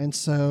 And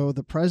so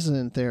the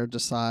president there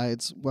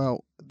decides,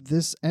 well,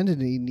 this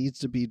entity needs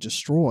to be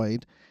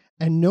destroyed.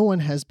 And no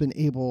one has been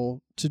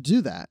able to do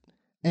that.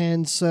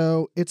 And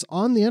so it's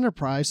on the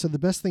Enterprise, so the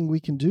best thing we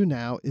can do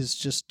now is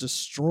just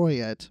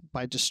destroy it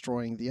by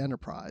destroying the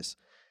Enterprise.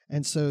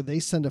 And so they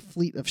send a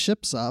fleet of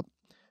ships up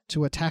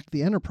to attack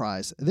the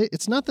Enterprise.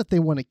 It's not that they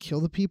want to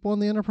kill the people on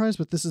the Enterprise,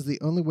 but this is the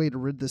only way to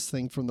rid this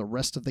thing from the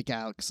rest of the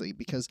galaxy,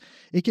 because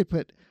it could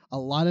put a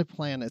lot of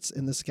planets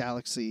in this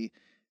galaxy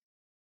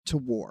to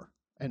war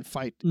and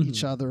fight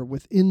each other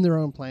within their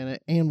own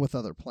planet and with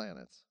other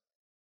planets.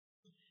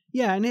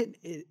 Yeah, and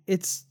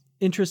it's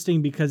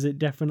interesting because it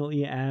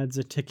definitely adds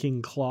a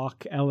ticking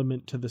clock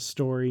element to the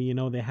story.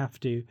 They have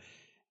to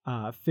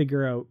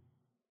figure out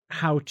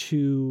how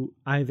to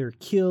either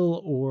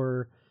kill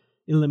or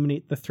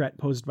eliminate the threat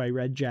posed by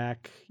Red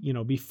Jack,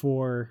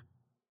 before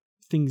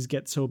things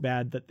get so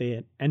bad that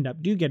they end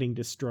up getting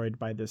destroyed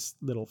by this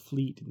little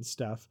fleet and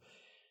stuff.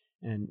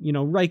 And,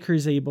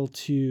 Riker's able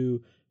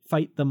to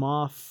fight them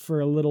off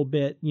for a little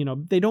bit.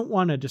 They don't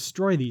want to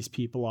destroy these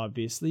people,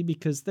 obviously,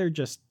 because they're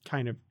just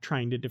kind of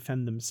trying to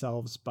defend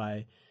themselves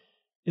by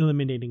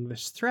eliminating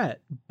this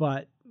threat,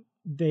 but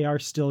they are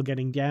still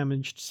getting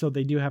damaged, so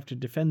they do have to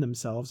defend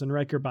themselves, and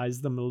Riker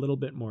buys them a little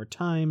bit more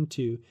time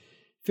to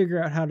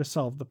figure out how to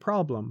solve the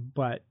problem,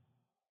 but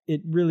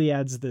it really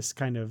adds this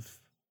kind of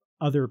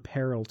other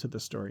peril to the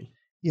story.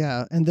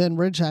 Yeah, and then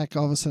Red Jack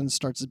all of a sudden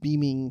starts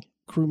beaming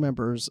crew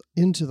members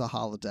into the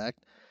holodeck.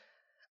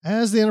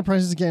 As the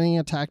Enterprise is getting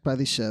attacked by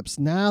these ships,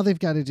 now they've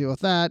got to deal with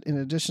that in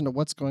addition to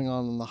what's going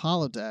on the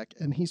holodeck,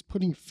 and he's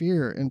putting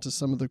fear into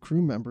some of the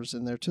crew members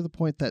in there to the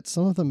point that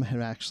some of them have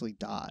actually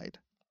died.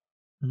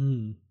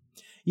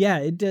 Yeah,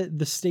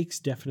 the stakes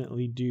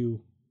definitely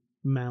do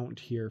mount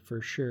here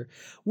for sure.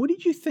 What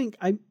did you think?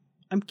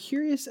 I'm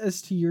curious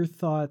as to your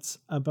thoughts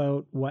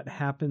about what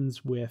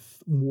happens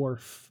with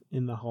Worf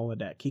in the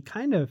holodeck. He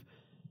kind of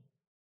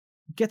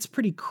gets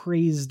pretty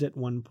crazed at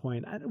one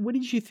point. What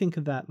did you think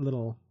of that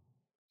little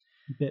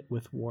bit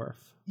with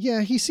Worf?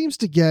 Yeah, he seems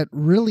to get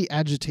really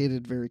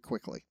agitated very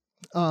quickly,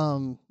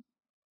 and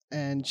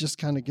just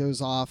kind of goes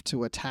off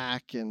to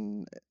attack.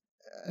 And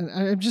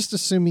I'm just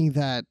assuming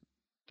that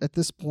at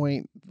this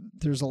point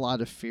there's a lot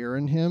of fear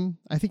in him.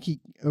 I think he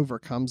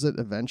overcomes it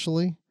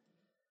eventually,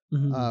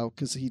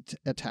 because he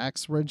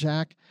attacks Red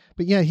Jack.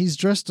 But yeah, he's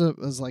dressed up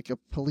as like a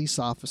police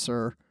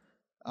officer,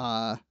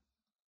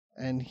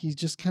 and he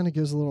just kind of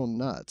goes a little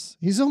nuts.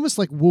 He's almost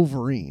like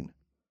Wolverine.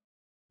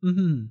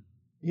 Mm-hmm.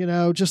 You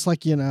know, just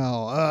like, you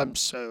know, I'm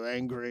so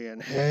angry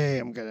and hey,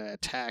 I'm going to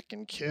attack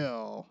and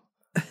kill.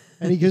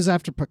 And he goes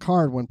after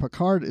Picard when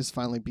Picard is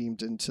finally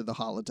beamed into the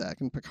holodeck.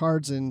 And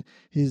Picard's in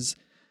his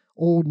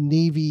old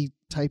Navy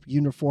type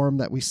uniform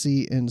that we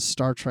see in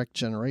Star Trek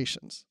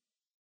Generations.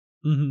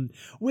 Mm-hmm.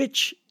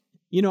 Which,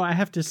 you know, I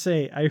have to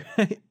say,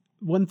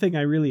 one thing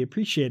I really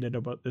appreciated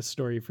about this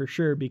story for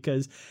sure,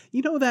 because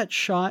you know that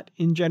shot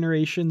in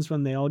Generations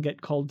when they all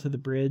get called to the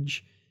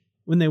bridge,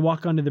 when they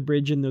walk onto the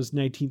bridge in those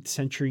 19th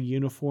century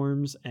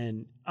uniforms,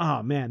 and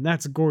oh man,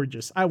 that's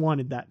gorgeous. I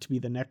wanted that to be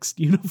the next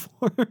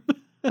uniform.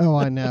 Oh,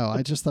 I know.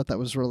 I just thought that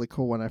was really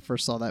cool when I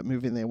first saw that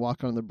movie and they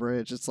walk on the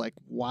bridge. It's like,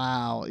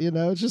 wow, you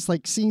know, it's just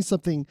like seeing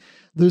something,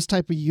 those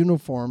type of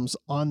uniforms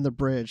on the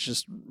bridge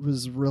just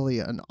was really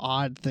an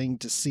odd thing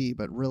to see,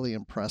 but really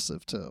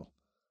impressive too.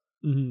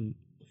 Mm-hmm.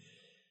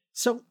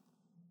 So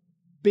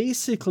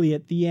basically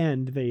at the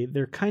end,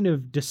 they're kind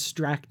of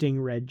distracting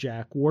Red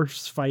Jack.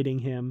 Worf's fighting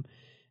him,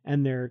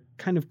 and they're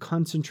kind of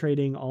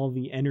concentrating all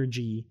the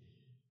energy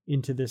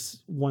into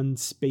this one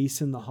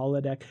space in the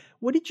holodeck.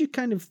 What did you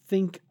kind of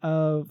think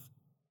of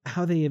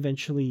how they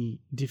eventually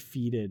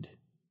defeated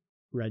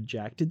Red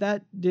Jack? Did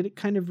it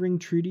kind of ring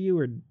true to you,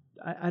 or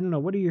I don't know.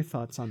 What are your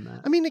thoughts on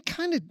that? I mean, it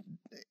kind of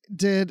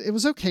did. It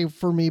was okay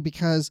for me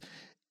because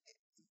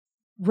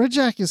Red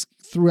Jack is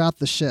throughout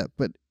the ship,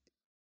 but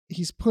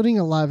he's putting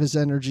a lot of his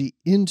energy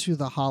into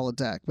the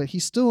holodeck, but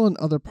he's still in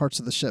other parts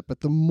of the ship.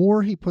 But the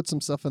more he puts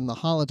himself in the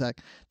holodeck,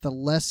 the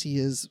less he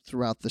is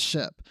throughout the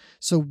ship.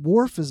 So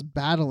Worf is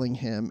battling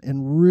him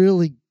and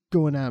really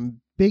going at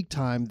him big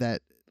time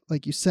that,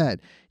 like you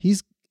said,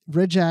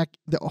 Red Jack,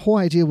 the whole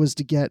idea was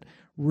to get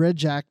Red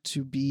Jack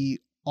to be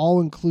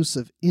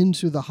all-inclusive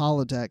into the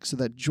holodeck so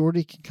that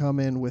Geordi can come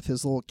in with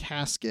his little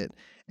casket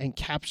and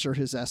capture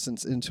his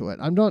essence into it.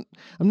 I'm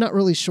not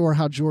really sure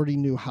how Geordi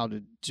knew how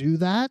to do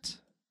that.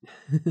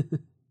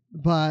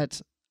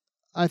 But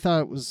I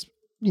thought it was,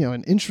 you know,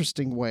 an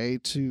interesting way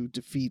to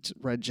defeat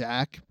Red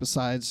Jack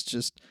besides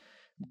just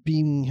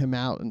beaming him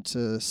out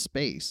into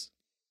space.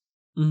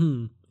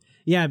 Mm-hmm.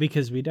 Yeah,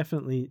 because we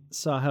definitely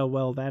saw how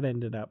well that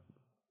ended up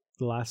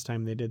the last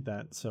time they did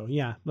that. So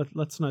yeah,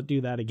 let's not do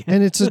that again.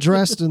 And it's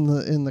addressed in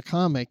the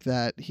comic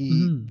that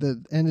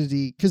the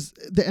entity, because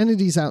the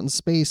entity's out in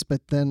space,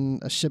 but then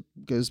a ship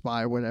goes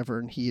by or whatever,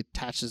 and he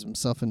attaches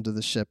himself into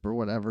the ship or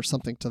whatever,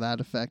 something to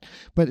that effect.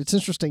 But it's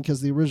interesting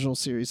because the original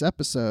series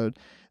episode,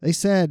 they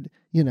said,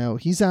 you know,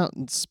 he's out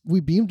and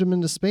we beamed him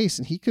into space,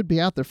 and he could be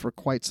out there for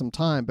quite some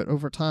time, but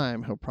over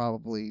time he'll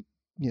probably,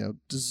 you know,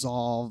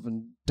 dissolve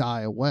and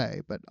die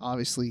away. But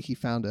obviously he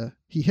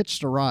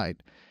hitched a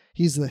ride.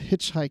 He's the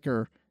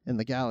hitchhiker in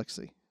the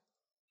galaxy.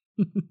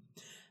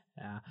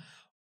 Yeah.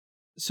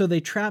 So they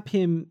trap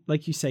him,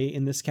 like you say,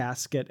 in this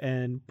casket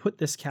and put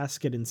this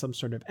casket in some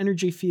sort of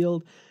energy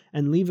field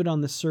and leave it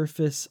on the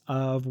surface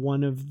of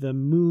one of the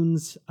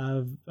moons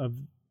of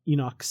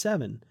Enoch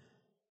 7.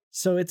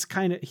 So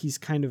he's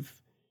kind of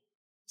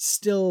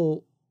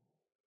still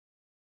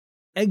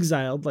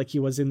exiled like he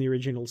was in the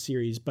original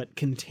series, but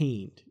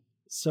contained.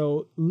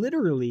 So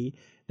literally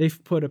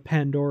they've put a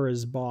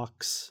Pandora's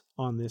box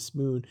on this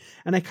moon.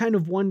 And I kind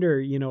of wonder,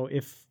 you know,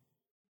 if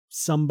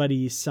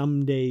somebody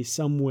someday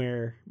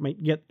somewhere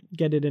might get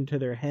it into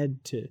their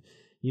head to,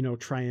 you know,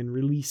 try and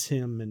release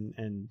him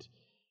and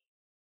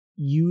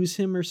use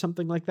him or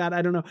something like that.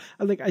 I don't know.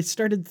 I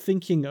started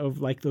thinking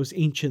of like those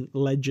ancient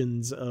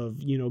legends of,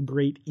 you know,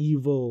 great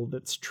evil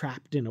that's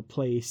trapped in a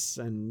place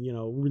and, you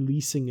know,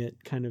 releasing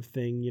it kind of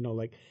thing, you know,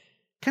 like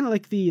kind of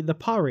like the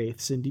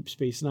Pah-wraiths in Deep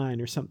Space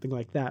Nine or something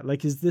like that.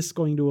 Like, is this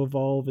going to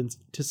evolve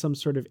into some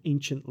sort of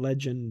ancient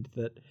legend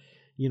that,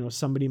 you know,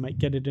 somebody might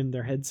get it in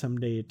their head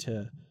someday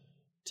to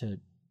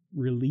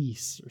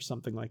release or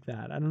something like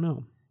that? I don't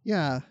know.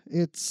 Yeah,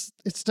 it's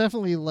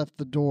definitely left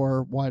the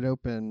door wide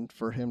open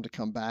for him to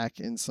come back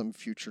in some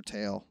future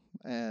tale.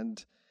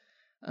 And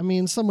I mean,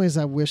 in some ways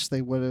I wish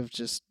they would have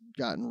just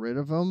gotten rid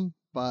of him,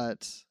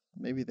 but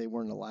maybe they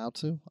weren't allowed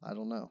to. I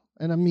don't know.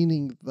 And I'm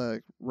meaning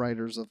the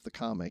writers of the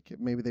comic.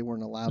 Maybe they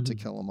weren't allowed to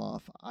kill him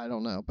off. I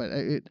don't know. But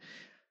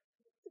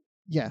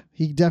yeah,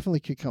 he definitely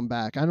could come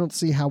back. I don't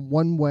see how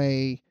one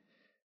way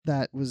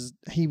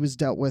he was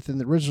dealt with in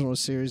the original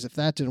series, if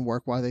that didn't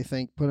work, why they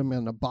think put him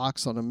in a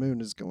box on a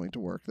moon is going to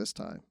work this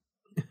time.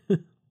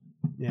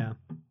 Yeah.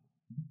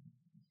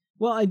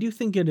 Well, I do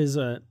think it's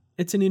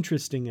an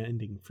interesting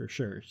ending for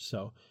sure.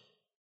 So,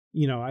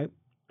 you know,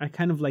 I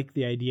kind of like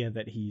the idea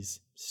that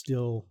he's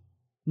still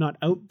not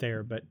out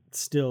there, but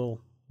still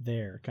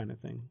there kind of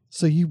thing.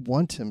 So you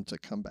want him to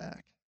come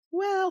back?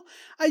 Well,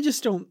 I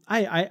just don't.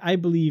 I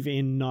believe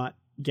in not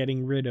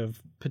getting rid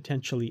of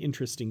potentially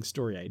interesting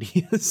story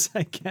ideas,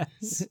 I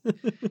guess.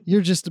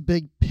 You're just a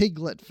big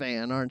Piglet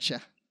fan, aren't you?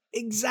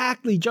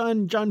 Exactly.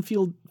 John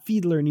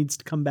Fiedler needs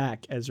to come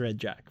back as Red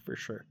Jack for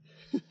sure.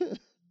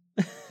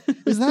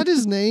 Is that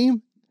his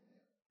name?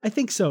 I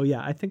think so.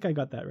 Yeah, I think I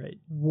got that right.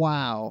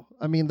 Wow.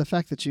 I mean, the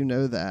fact that you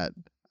know that,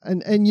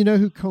 and you know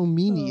who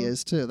Comini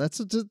is too. That's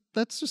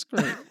just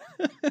great.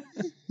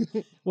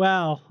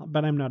 Well,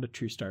 but I'm not a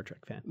true Star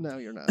Trek fan. No,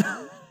 you're not.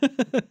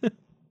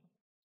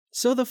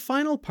 So the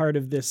final part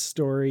of this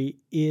story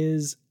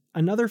is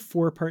another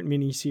 4-part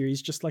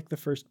miniseries, just like the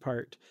first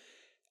part.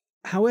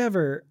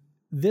 However,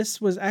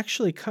 this was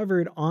actually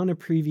covered on a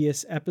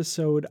previous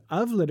episode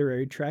of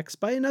Literary Treks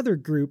by another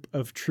group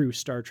of true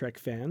Star Trek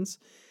fans.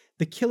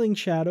 The Killing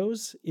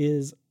Shadows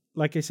is,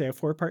 like I say, a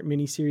 4-part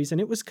miniseries, and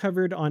it was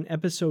covered on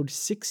episode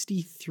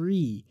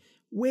 63,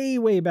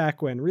 way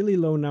back when, really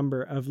low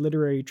number of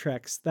Literary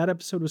Treks. That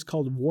episode was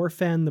called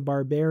Worfan the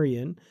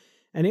Barbarian,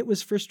 and it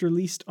was first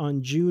released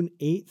on June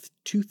 8th,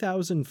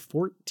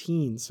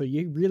 2014. So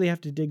you really have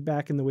to dig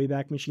back in the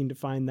Wayback Machine to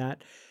find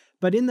that.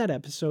 But in that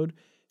episode,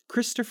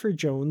 Christopher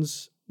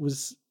Jones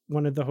was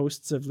one of the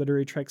hosts of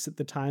Literary Treks at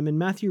the time, and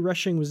Matthew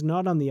Rushing was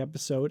not on the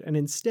episode, and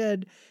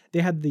instead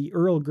they had the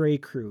Earl Grey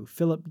crew,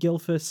 Philip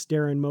Gilfus,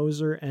 Darren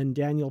Moser, and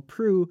Daniel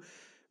Prue,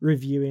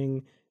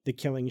 reviewing The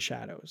Killing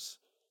Shadows.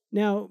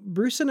 Now,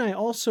 Bruce and I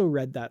also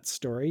read that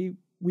story.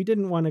 We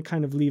didn't want to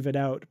kind of leave it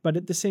out, but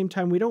at the same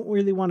time, we don't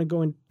really want to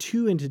go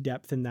too into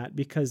depth in that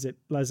because it,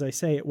 as I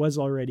say, it was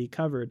already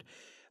covered.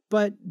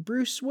 But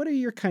Bruce, what are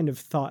your kind of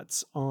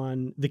thoughts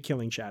on The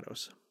Killing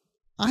Shadows?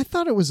 I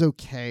thought it was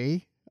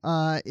okay.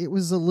 It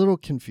was a little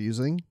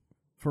confusing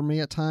for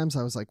me at times.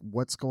 I was like,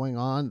 what's going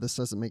on? This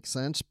doesn't make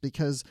sense,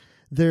 because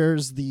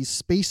there's these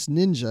space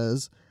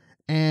ninjas,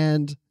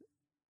 and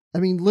I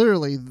mean,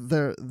 literally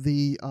they're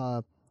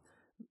the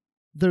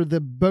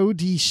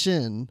Bodhi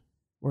Shin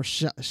or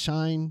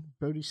Shine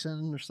Bodhi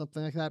Shin or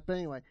something like that. But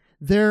anyway,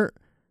 they're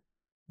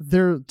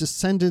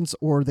descendants,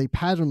 or they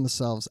pattern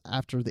themselves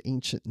after the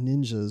ancient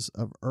ninjas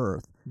of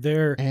Earth.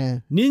 They're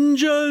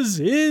ninjas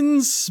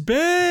in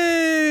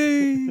space.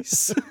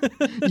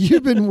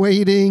 You've been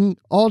waiting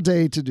all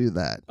day to do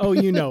that. Oh,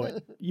 you know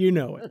it. You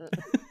know it.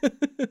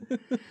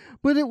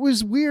 But it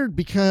was weird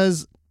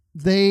because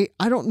I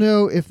don't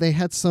know if they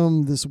had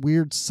this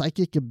weird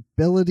psychic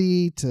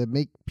ability to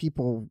make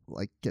people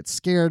like get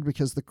scared,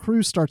 because the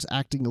crew starts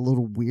acting a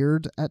little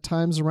weird at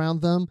times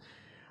around them.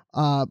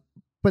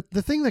 But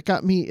the thing that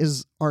got me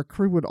is our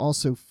crew would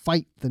also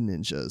fight the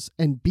ninjas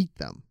and beat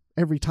them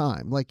every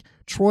time. Like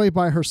Troy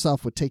by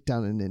herself would take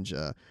down a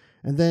ninja,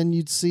 and then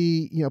you'd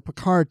see,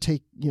 Picard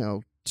take,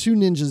 2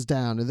 ninjas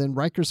down, and then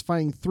Riker's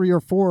fighting 3 or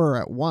 4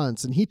 at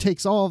once, and he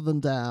takes all of them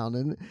down.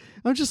 And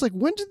I'm just like,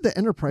 when did the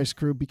Enterprise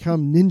crew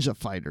become ninja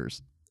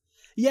fighters?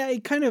 Yeah,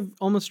 it kind of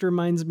almost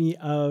reminds me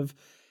of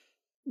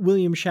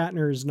William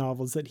Shatner's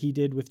novels that he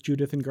did with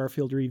Judith and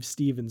Garfield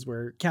Reeves-Stevens,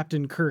 where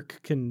Captain Kirk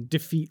can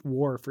defeat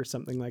Worf or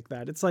something like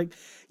that. It's like,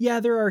 yeah,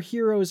 there are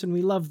heroes and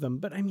we love them,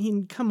 but I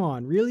mean, come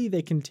on, really?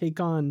 They can take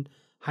on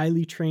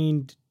highly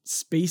trained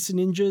space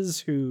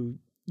ninjas who,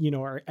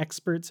 are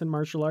experts in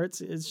martial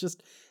arts?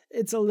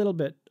 It's a little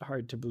bit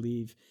hard to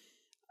believe.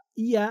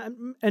 Yeah,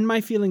 and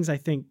my feelings, I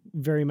think,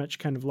 very much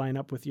kind of line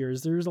up with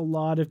yours. There's a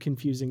lot of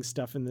confusing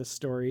stuff in this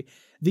story.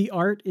 The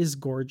art is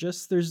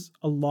gorgeous. There's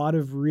a lot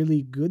of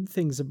really good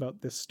things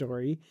about this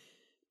story.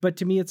 But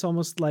to me, it's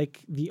almost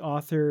like the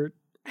author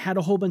had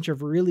a whole bunch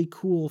of really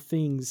cool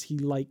things he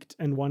liked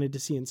and wanted to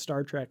see in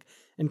Star Trek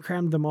and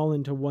crammed them all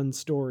into one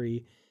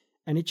story.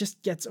 And it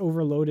just gets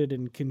overloaded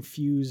and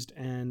confused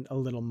and a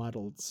little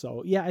muddled.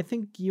 So yeah, I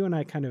think you and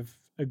I kind of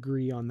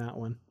agree on that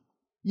one.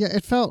 Yeah,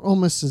 it felt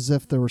almost as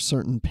if there were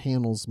certain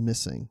panels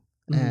missing,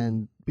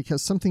 and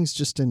because something's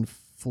just didn't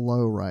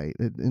flow right.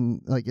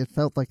 It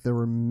felt like there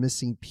were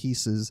missing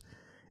pieces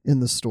in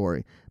the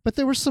story. But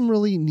there were some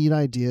really neat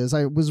ideas.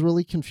 I was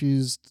really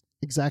confused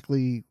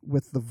exactly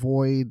with the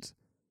void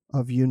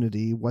of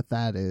unity, what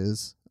that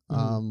is.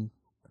 But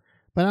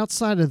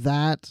outside of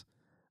that,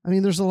 I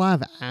mean, there's a lot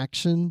of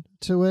action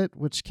to it,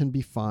 which can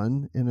be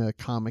fun in a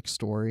comic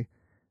story.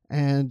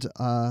 And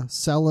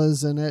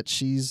Sella's in it.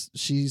 She's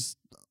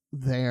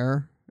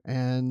there,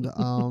 and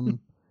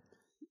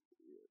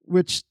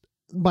which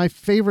my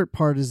favorite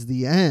part is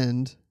the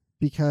end,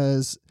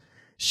 because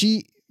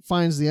she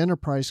finds the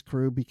Enterprise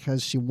crew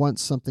because she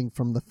wants something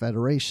from the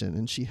Federation,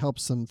 and she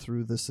helps them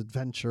through this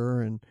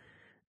adventure,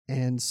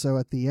 and so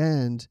at the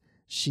end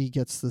she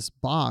gets this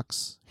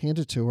box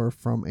handed to her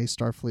from a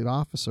Starfleet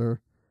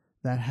officer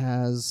that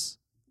has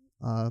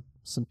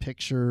some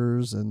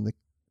pictures and the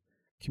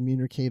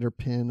communicator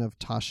pin of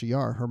Tasha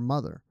Yar, her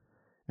mother.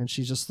 And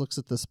she just looks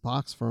at this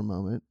box for a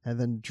moment and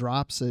then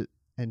drops it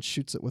and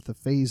shoots it with a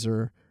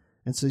phaser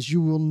and says, "You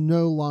will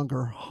no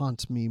longer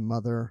haunt me,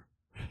 mother."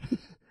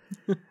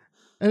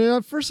 And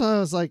at first I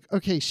was like,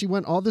 okay, she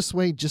went all this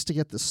way just to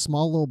get this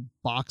small little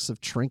box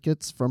of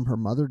trinkets from her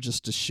mother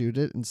just to shoot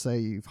it and say,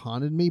 "You've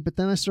haunted me." But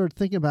then I started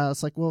thinking about it.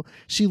 It's like, well,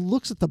 she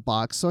looks at the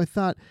box. So I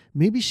thought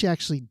maybe she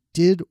actually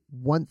did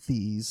want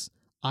these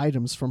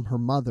items from her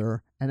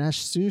mother. And as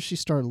soon as she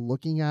started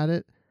looking at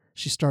it,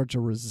 she started to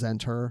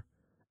resent her,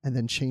 and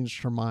then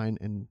changed her mind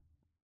and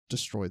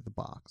destroyed the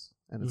box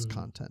and its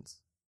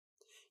contents.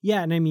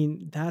 Yeah, and I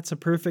mean, that's a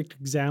perfect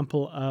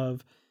example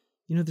of,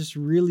 this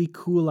really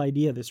cool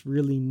idea, this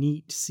really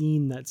neat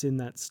scene that's in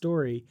that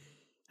story.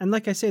 And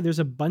like I say, there's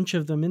a bunch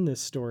of them in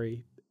this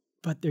story,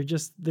 but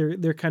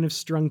they're kind of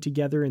strung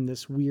together in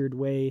this weird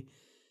way.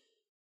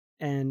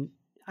 And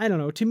I don't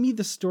know, to me,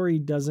 the story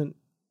doesn't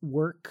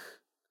work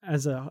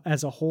as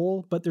a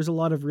whole, but there's a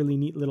lot of really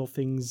neat little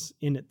things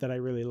in it that I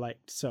really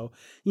liked. So,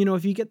 you know,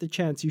 if you get the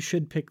chance, you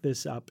should pick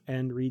this up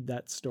and read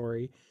that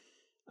story.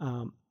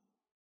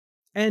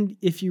 And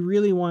if you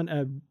really want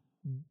a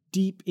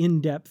deep,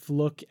 in-depth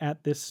look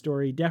at this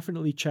story,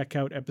 definitely check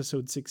out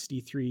episode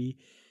 63,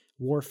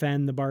 Worf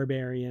and the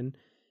Barbarian,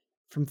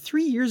 from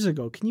 3 years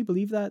ago. Can you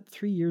believe that?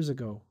 3 years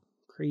ago.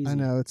 Crazy. I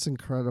know, it's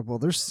incredible.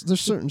 There's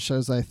certain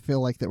shows I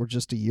feel like that were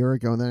just a year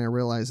ago, and then I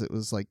realized it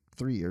was like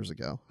 3 years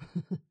ago.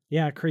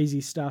 Yeah,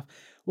 crazy stuff.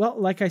 Well,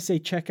 like I say,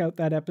 check out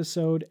that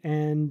episode,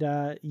 and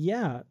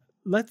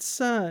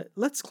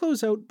let's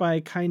close out by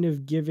kind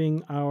of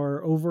giving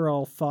our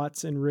overall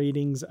thoughts and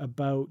ratings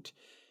about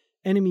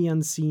Enemy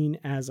Unseen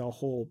as a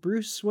whole.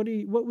 Bruce, what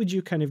would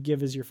you kind of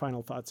give as your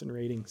final thoughts and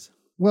ratings?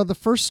 Well, the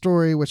first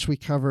story, which we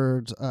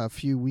covered a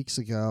few weeks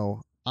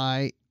ago,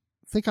 I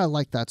think I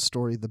liked that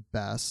story the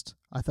best.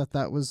 I thought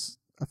that was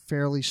a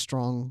fairly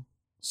strong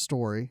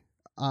story.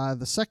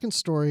 The second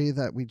story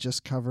that we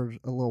just covered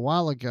a little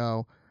while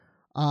ago,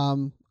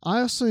 I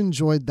also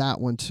enjoyed that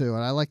one too.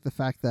 And I like the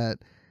fact that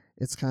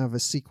it's kind of a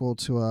sequel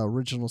to an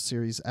original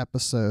series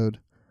episode.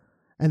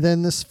 And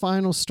then this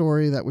final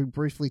story that we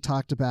briefly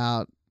talked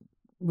about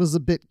was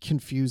a bit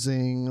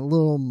confusing, a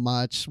little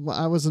much.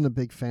 I wasn't a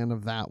big fan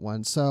of that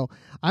one. So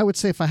I would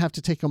say if I have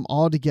to take them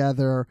all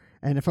together,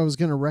 and if I was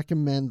going to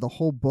recommend the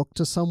whole book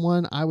to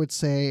someone, I would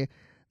say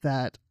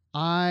that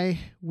I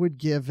would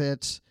give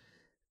it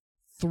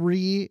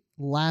 3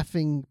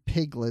 laughing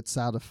piglets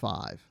out of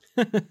 5.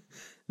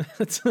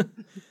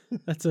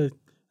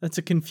 That's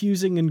a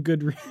confusing and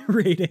good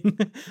rating.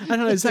 I don't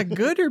know. Is that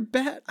good or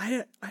bad?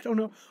 I don't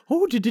know.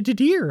 Oh,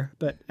 deer.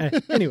 But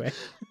anyway.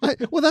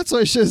 Well, that's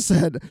what I should have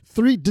said.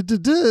 3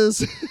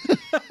 d-d-ds.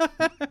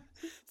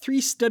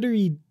 3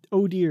 stuttery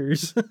oh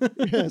dears.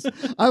 Yes.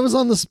 I was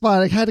on the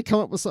spot. I had to come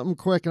up with something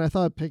quick, and I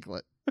thought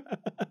piglet.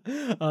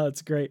 Oh,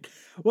 that's great.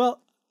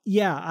 Well,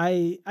 yeah,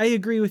 I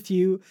agree with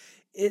you.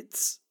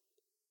 It's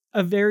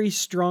a very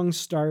strong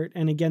start.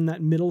 And again,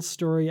 that middle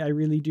story, I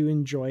really do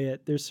enjoy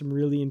it. There's some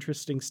really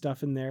interesting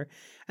stuff in there.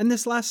 And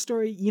this last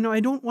story, you know, I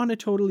don't want to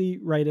totally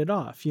write it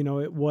off. You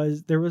know,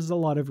 there was a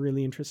lot of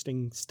really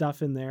interesting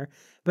stuff in there,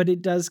 but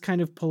it does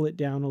kind of pull it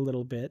down a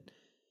little bit.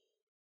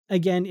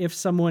 Again, if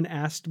someone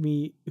asked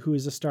me, who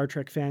is a Star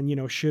Trek fan, you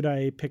know, should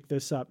I pick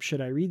this up?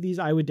 Should I read these?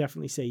 I would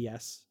definitely say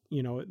yes.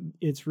 You know,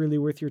 it's really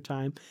worth your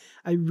time.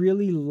 I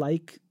really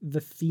like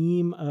the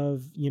theme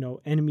of, you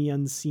know, Enemy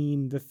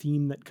Unseen, the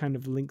theme that kind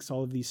of links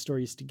all of these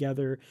stories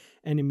together,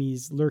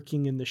 enemies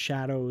lurking in the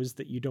shadows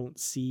that you don't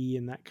see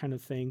and that kind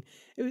of thing.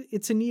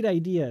 It's a neat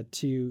idea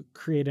to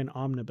create an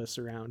omnibus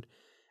around.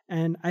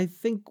 And I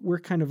think we're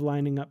kind of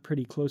lining up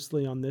pretty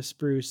closely on this,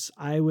 Bruce.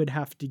 I would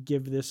have to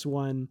give this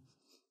one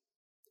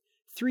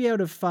 3 out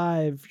of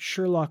 5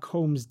 Sherlock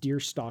Holmes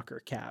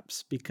Deerstalker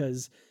caps,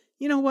 because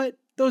you know what?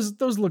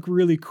 Those look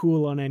really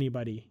cool on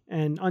anybody,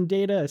 and on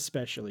Data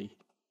especially.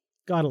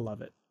 Gotta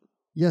love it.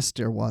 Yes,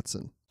 dear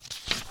Watson.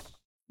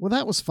 Well,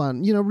 that was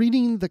fun. You know,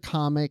 reading the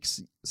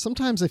comics,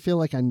 sometimes I feel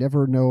like I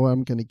never know what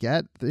I'm going to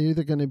get. They're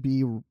either going to be,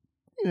 you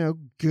know,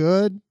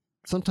 good,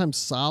 sometimes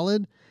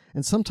solid,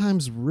 and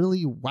sometimes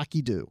really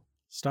wacky-do.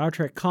 Star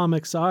Trek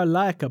comics are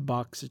like a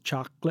box of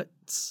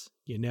chocolates.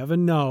 You never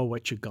know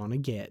what you're going to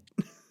get.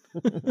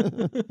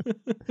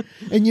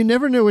 And you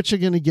never know what you're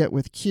going to get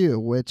with Q,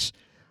 which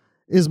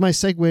is my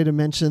segue to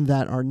mention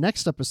that our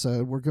next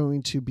episode, we're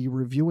going to be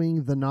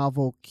reviewing the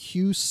novel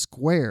Q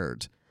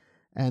Squared.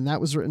 And that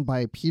was written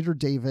by Peter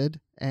David.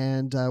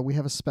 And we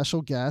have a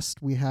special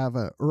guest. We have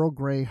a Earl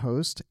Grey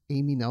host,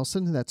 Amy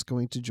Nelson, that's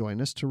going to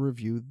join us to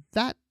review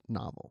that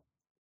novel.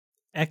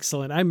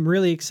 Excellent. I'm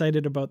really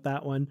excited about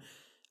that one.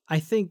 I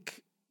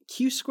think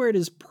Q Squared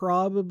is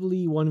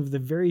probably one of the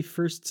very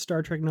first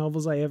Star Trek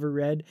novels I ever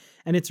read,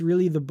 and it's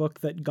really the book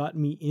that got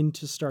me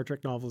into Star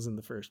Trek novels in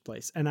the first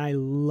place. And I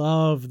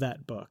love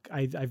that book.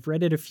 I've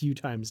read it a few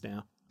times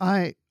now.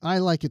 I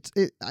like it.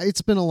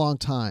 It's been a long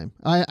time.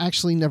 I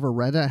actually never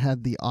read it. I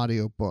had the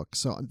audio book,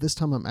 so this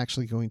time I'm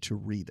actually going to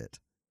read it.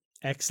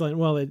 Excellent.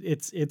 Well,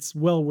 it's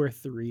well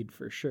worth the read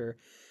for sure.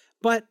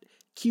 But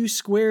Q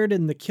Squared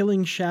and the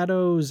Killing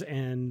Shadows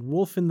and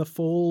Wolf in the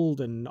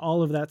Fold and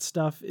all of that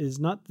stuff is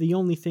not the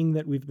only thing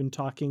that we've been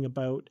talking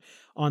about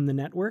on the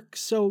network.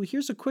 So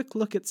here's a quick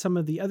look at some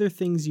of the other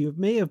things you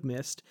may have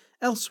missed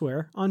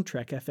elsewhere on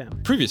Trek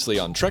FM. Previously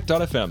on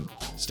Trek.fm,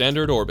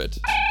 Standard Orbit.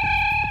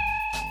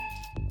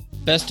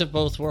 Best of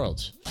Both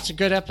Worlds. It's a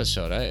good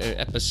episode.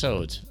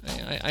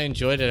 I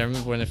enjoyed it. I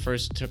remember when it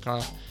first took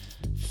off.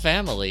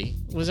 Family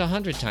was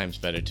 100 times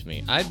better to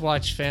me. I'd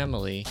watch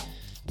Family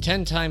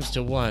 10 times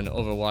to 1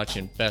 over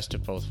watching Best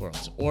of Both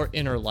Worlds or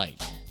Inner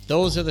Light.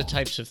 Those are the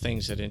types of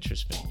things that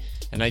interest me.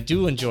 And I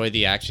do enjoy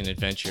the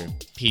action-adventure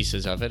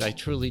pieces of it. I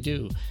truly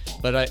do.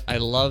 But I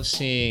love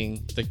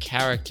seeing the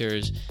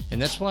characters,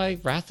 and that's why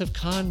Wrath of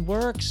Khan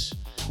works.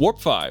 Warp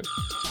 5.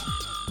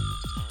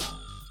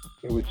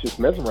 It was just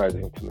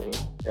mesmerizing to me.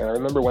 And I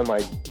remember when my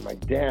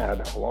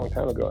dad, a long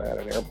time ago, had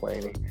an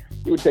airplane.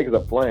 He would take us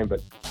up flying,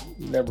 but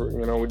never,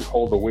 we'd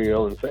hold the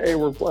wheel and say, hey,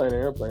 we're flying an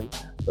airplane.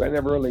 But I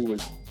never really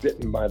was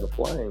bitten by the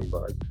flying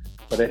bug.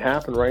 But it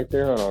happened right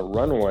there on a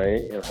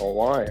runway in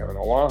Hawaii, on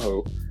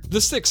Oahu.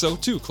 The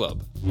 602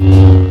 Club.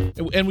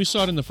 And we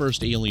saw it in the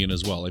first Alien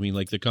as well. I mean,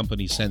 like the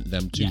company sent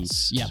them to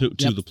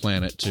the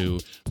planet to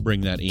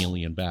bring that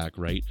alien back,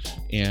 right?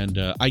 And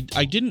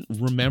I didn't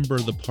remember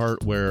the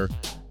part where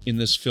in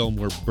this film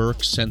where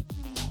Burke sent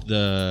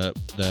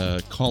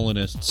the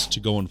colonists to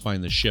go and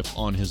find the ship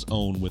on his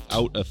own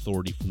without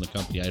authority from the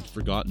company. I had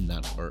forgotten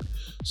that part.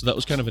 So that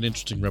was kind of an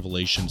interesting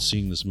revelation,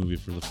 seeing this movie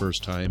for the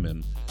first time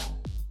in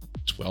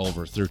 12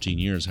 or 13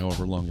 years,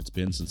 however long it's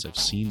been since I've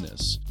seen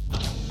this.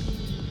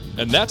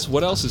 And that's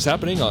what else is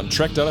happening on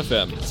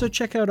Trek.fm. So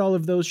check out all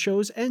of those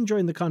shows and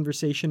join the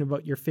conversation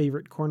about your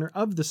favorite corner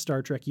of the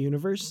Star Trek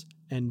universe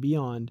and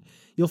beyond.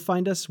 You'll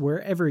find us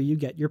wherever you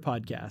get your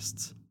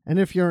podcasts. And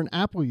if you're an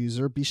Apple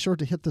user, be sure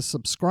to hit the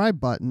subscribe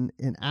button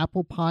in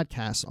Apple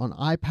Podcasts on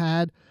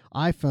iPad,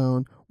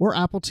 iPhone, or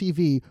Apple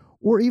TV,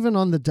 or even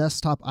on the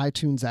desktop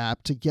iTunes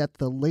app to get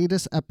the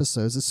latest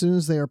episodes as soon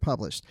as they are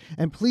published.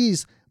 And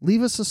please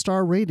leave us a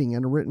star rating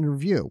and a written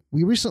review.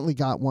 We recently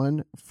got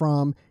one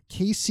from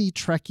KC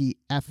Trekkie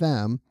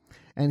FM,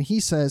 and he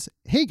says,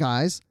 "Hey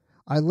guys,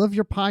 I love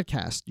your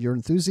podcast, your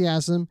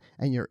enthusiasm,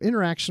 and your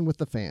interaction with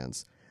the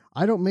fans.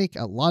 I don't make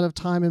a lot of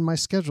time in my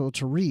schedule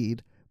to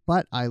read,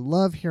 but I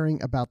love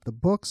hearing about the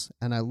books,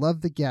 and I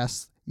love the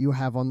guests you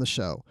have on the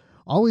show.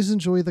 Always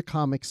enjoy the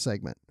comics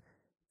segment.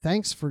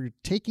 Thanks for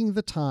taking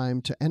the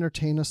time to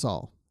entertain us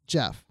all.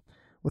 Jeff."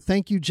 Well,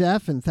 thank you,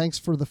 Jeff, and thanks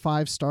for the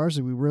 5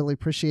 stars. We really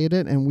appreciate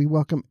it, and we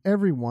welcome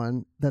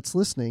everyone that's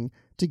listening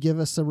to give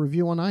us a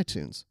review on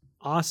iTunes.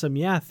 Awesome.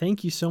 Yeah,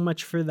 thank you so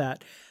much for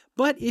that.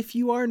 But if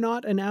you are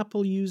not an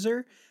Apple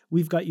user,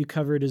 we've got you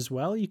covered as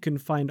well. You can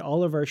find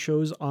all of our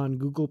shows on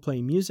Google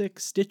Play Music,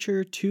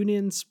 Stitcher,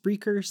 TuneIn,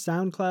 Spreaker,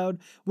 SoundCloud,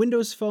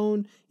 Windows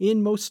Phone,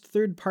 in most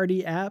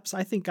third-party apps.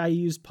 I think I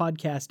use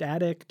Podcast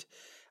Addict.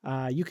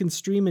 You can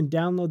stream and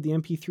download the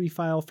MP3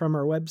 file from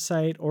our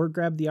website or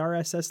grab the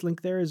RSS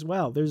link there as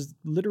well. There's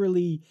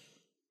literally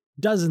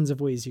dozens of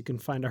ways you can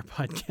find our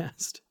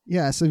podcast.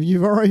 Yeah, so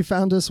you've already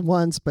found us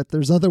once, but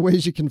there's other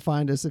ways you can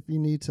find us if you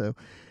need to.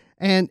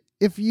 And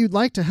if you'd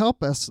like to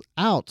help us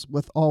out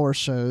with all our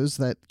shows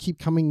that keep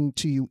coming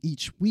to you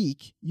each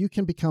week, you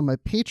can become a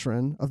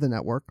patron of the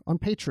network on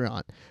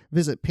Patreon.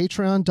 Visit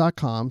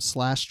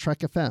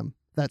patreon.com/TrekFM.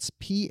 That's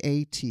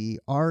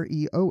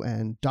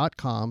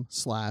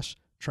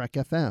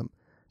patreon.com/TrekFM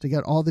to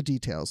get all the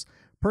details.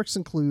 Perks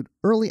include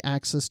early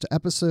access to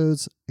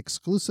episodes,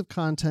 exclusive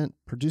content,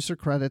 producer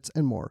credits,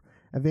 and more.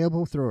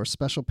 Available through our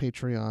special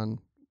Patreon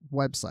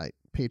website,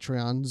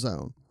 Patreon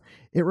Zone.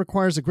 It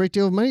requires a great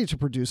deal of money to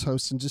produce,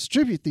 host, and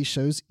distribute these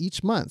shows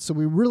each month, so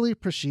we really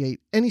appreciate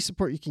any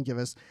support you can give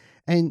us.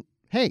 And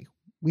hey,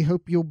 we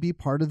hope you'll be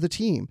part of the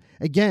team.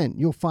 Again,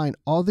 you'll find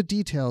all the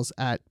details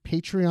at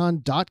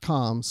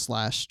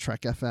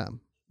patreon.com/TrekFM.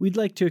 We'd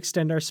like to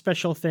extend our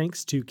special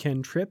thanks to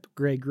Ken Tripp,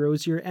 Greg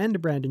Rosier,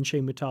 and Brandon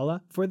Shea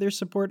Mutala for their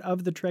support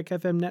of the Trek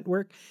FM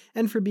network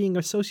and for being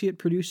associate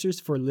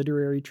producers for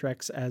Literary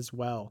Treks as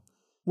well.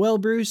 Well,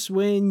 Bruce,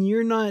 when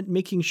you're not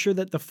making sure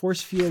that the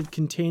force field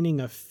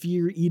containing a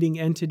fear-eating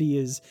entity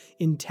is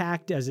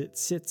intact as it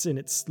sits in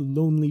its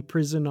lonely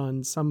prison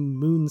on some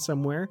moon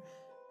somewhere,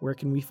 where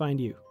can we find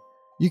you?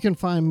 You can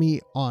find me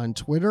on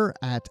Twitter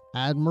at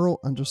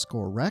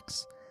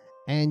Admiral_Rex.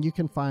 And you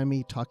can find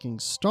me talking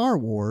Star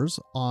Wars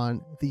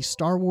on the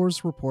Star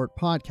Wars Report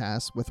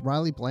podcast with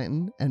Riley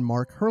Blanton and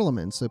Mark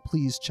Hurleman, so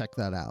please check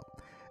that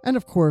out. And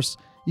of course,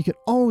 you can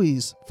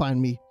always find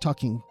me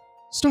talking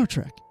Star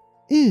Trek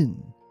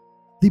in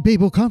the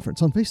Babel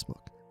Conference on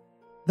Facebook.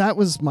 That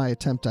was my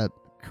attempt at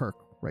Kirk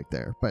right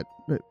there, but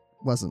it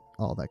wasn't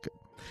all that good.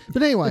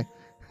 But anyway,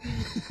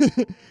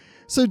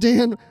 so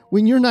Dan,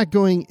 when you're not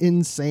going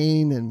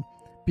insane and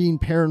being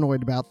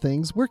paranoid about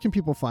things, where can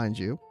people find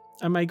you?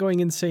 Am I going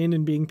insane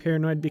and being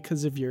paranoid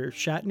because of your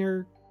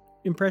Shatner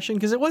impression?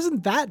 Because it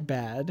wasn't that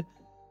bad.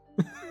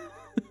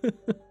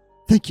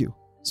 Thank you,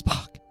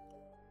 Spock.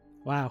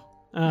 Wow.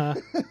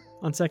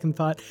 On second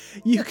thought,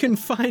 you can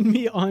find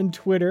me on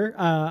Twitter.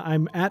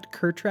 I'm at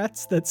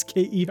Kurtrats. That's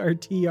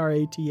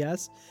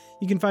Kertrats.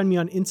 You can find me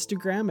on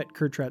Instagram at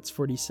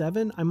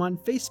Kurtrats47. I'm on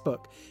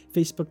Facebook,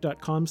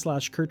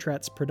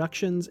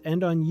 facebook.com/KurtratsProductions,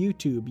 and on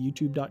YouTube,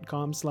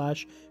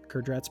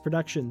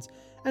 youtube.com/KurtratsProductions.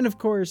 And of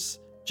course,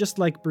 just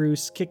like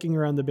Bruce, kicking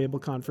around the Babel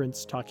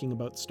Conference talking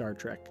about Star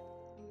Trek.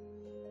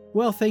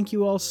 Well, thank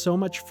you all so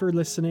much for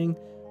listening,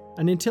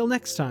 and until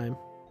next time,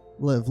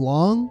 live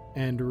long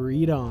and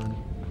read on.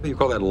 What do you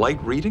call that, light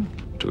reading?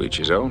 To each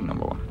his own,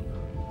 number one.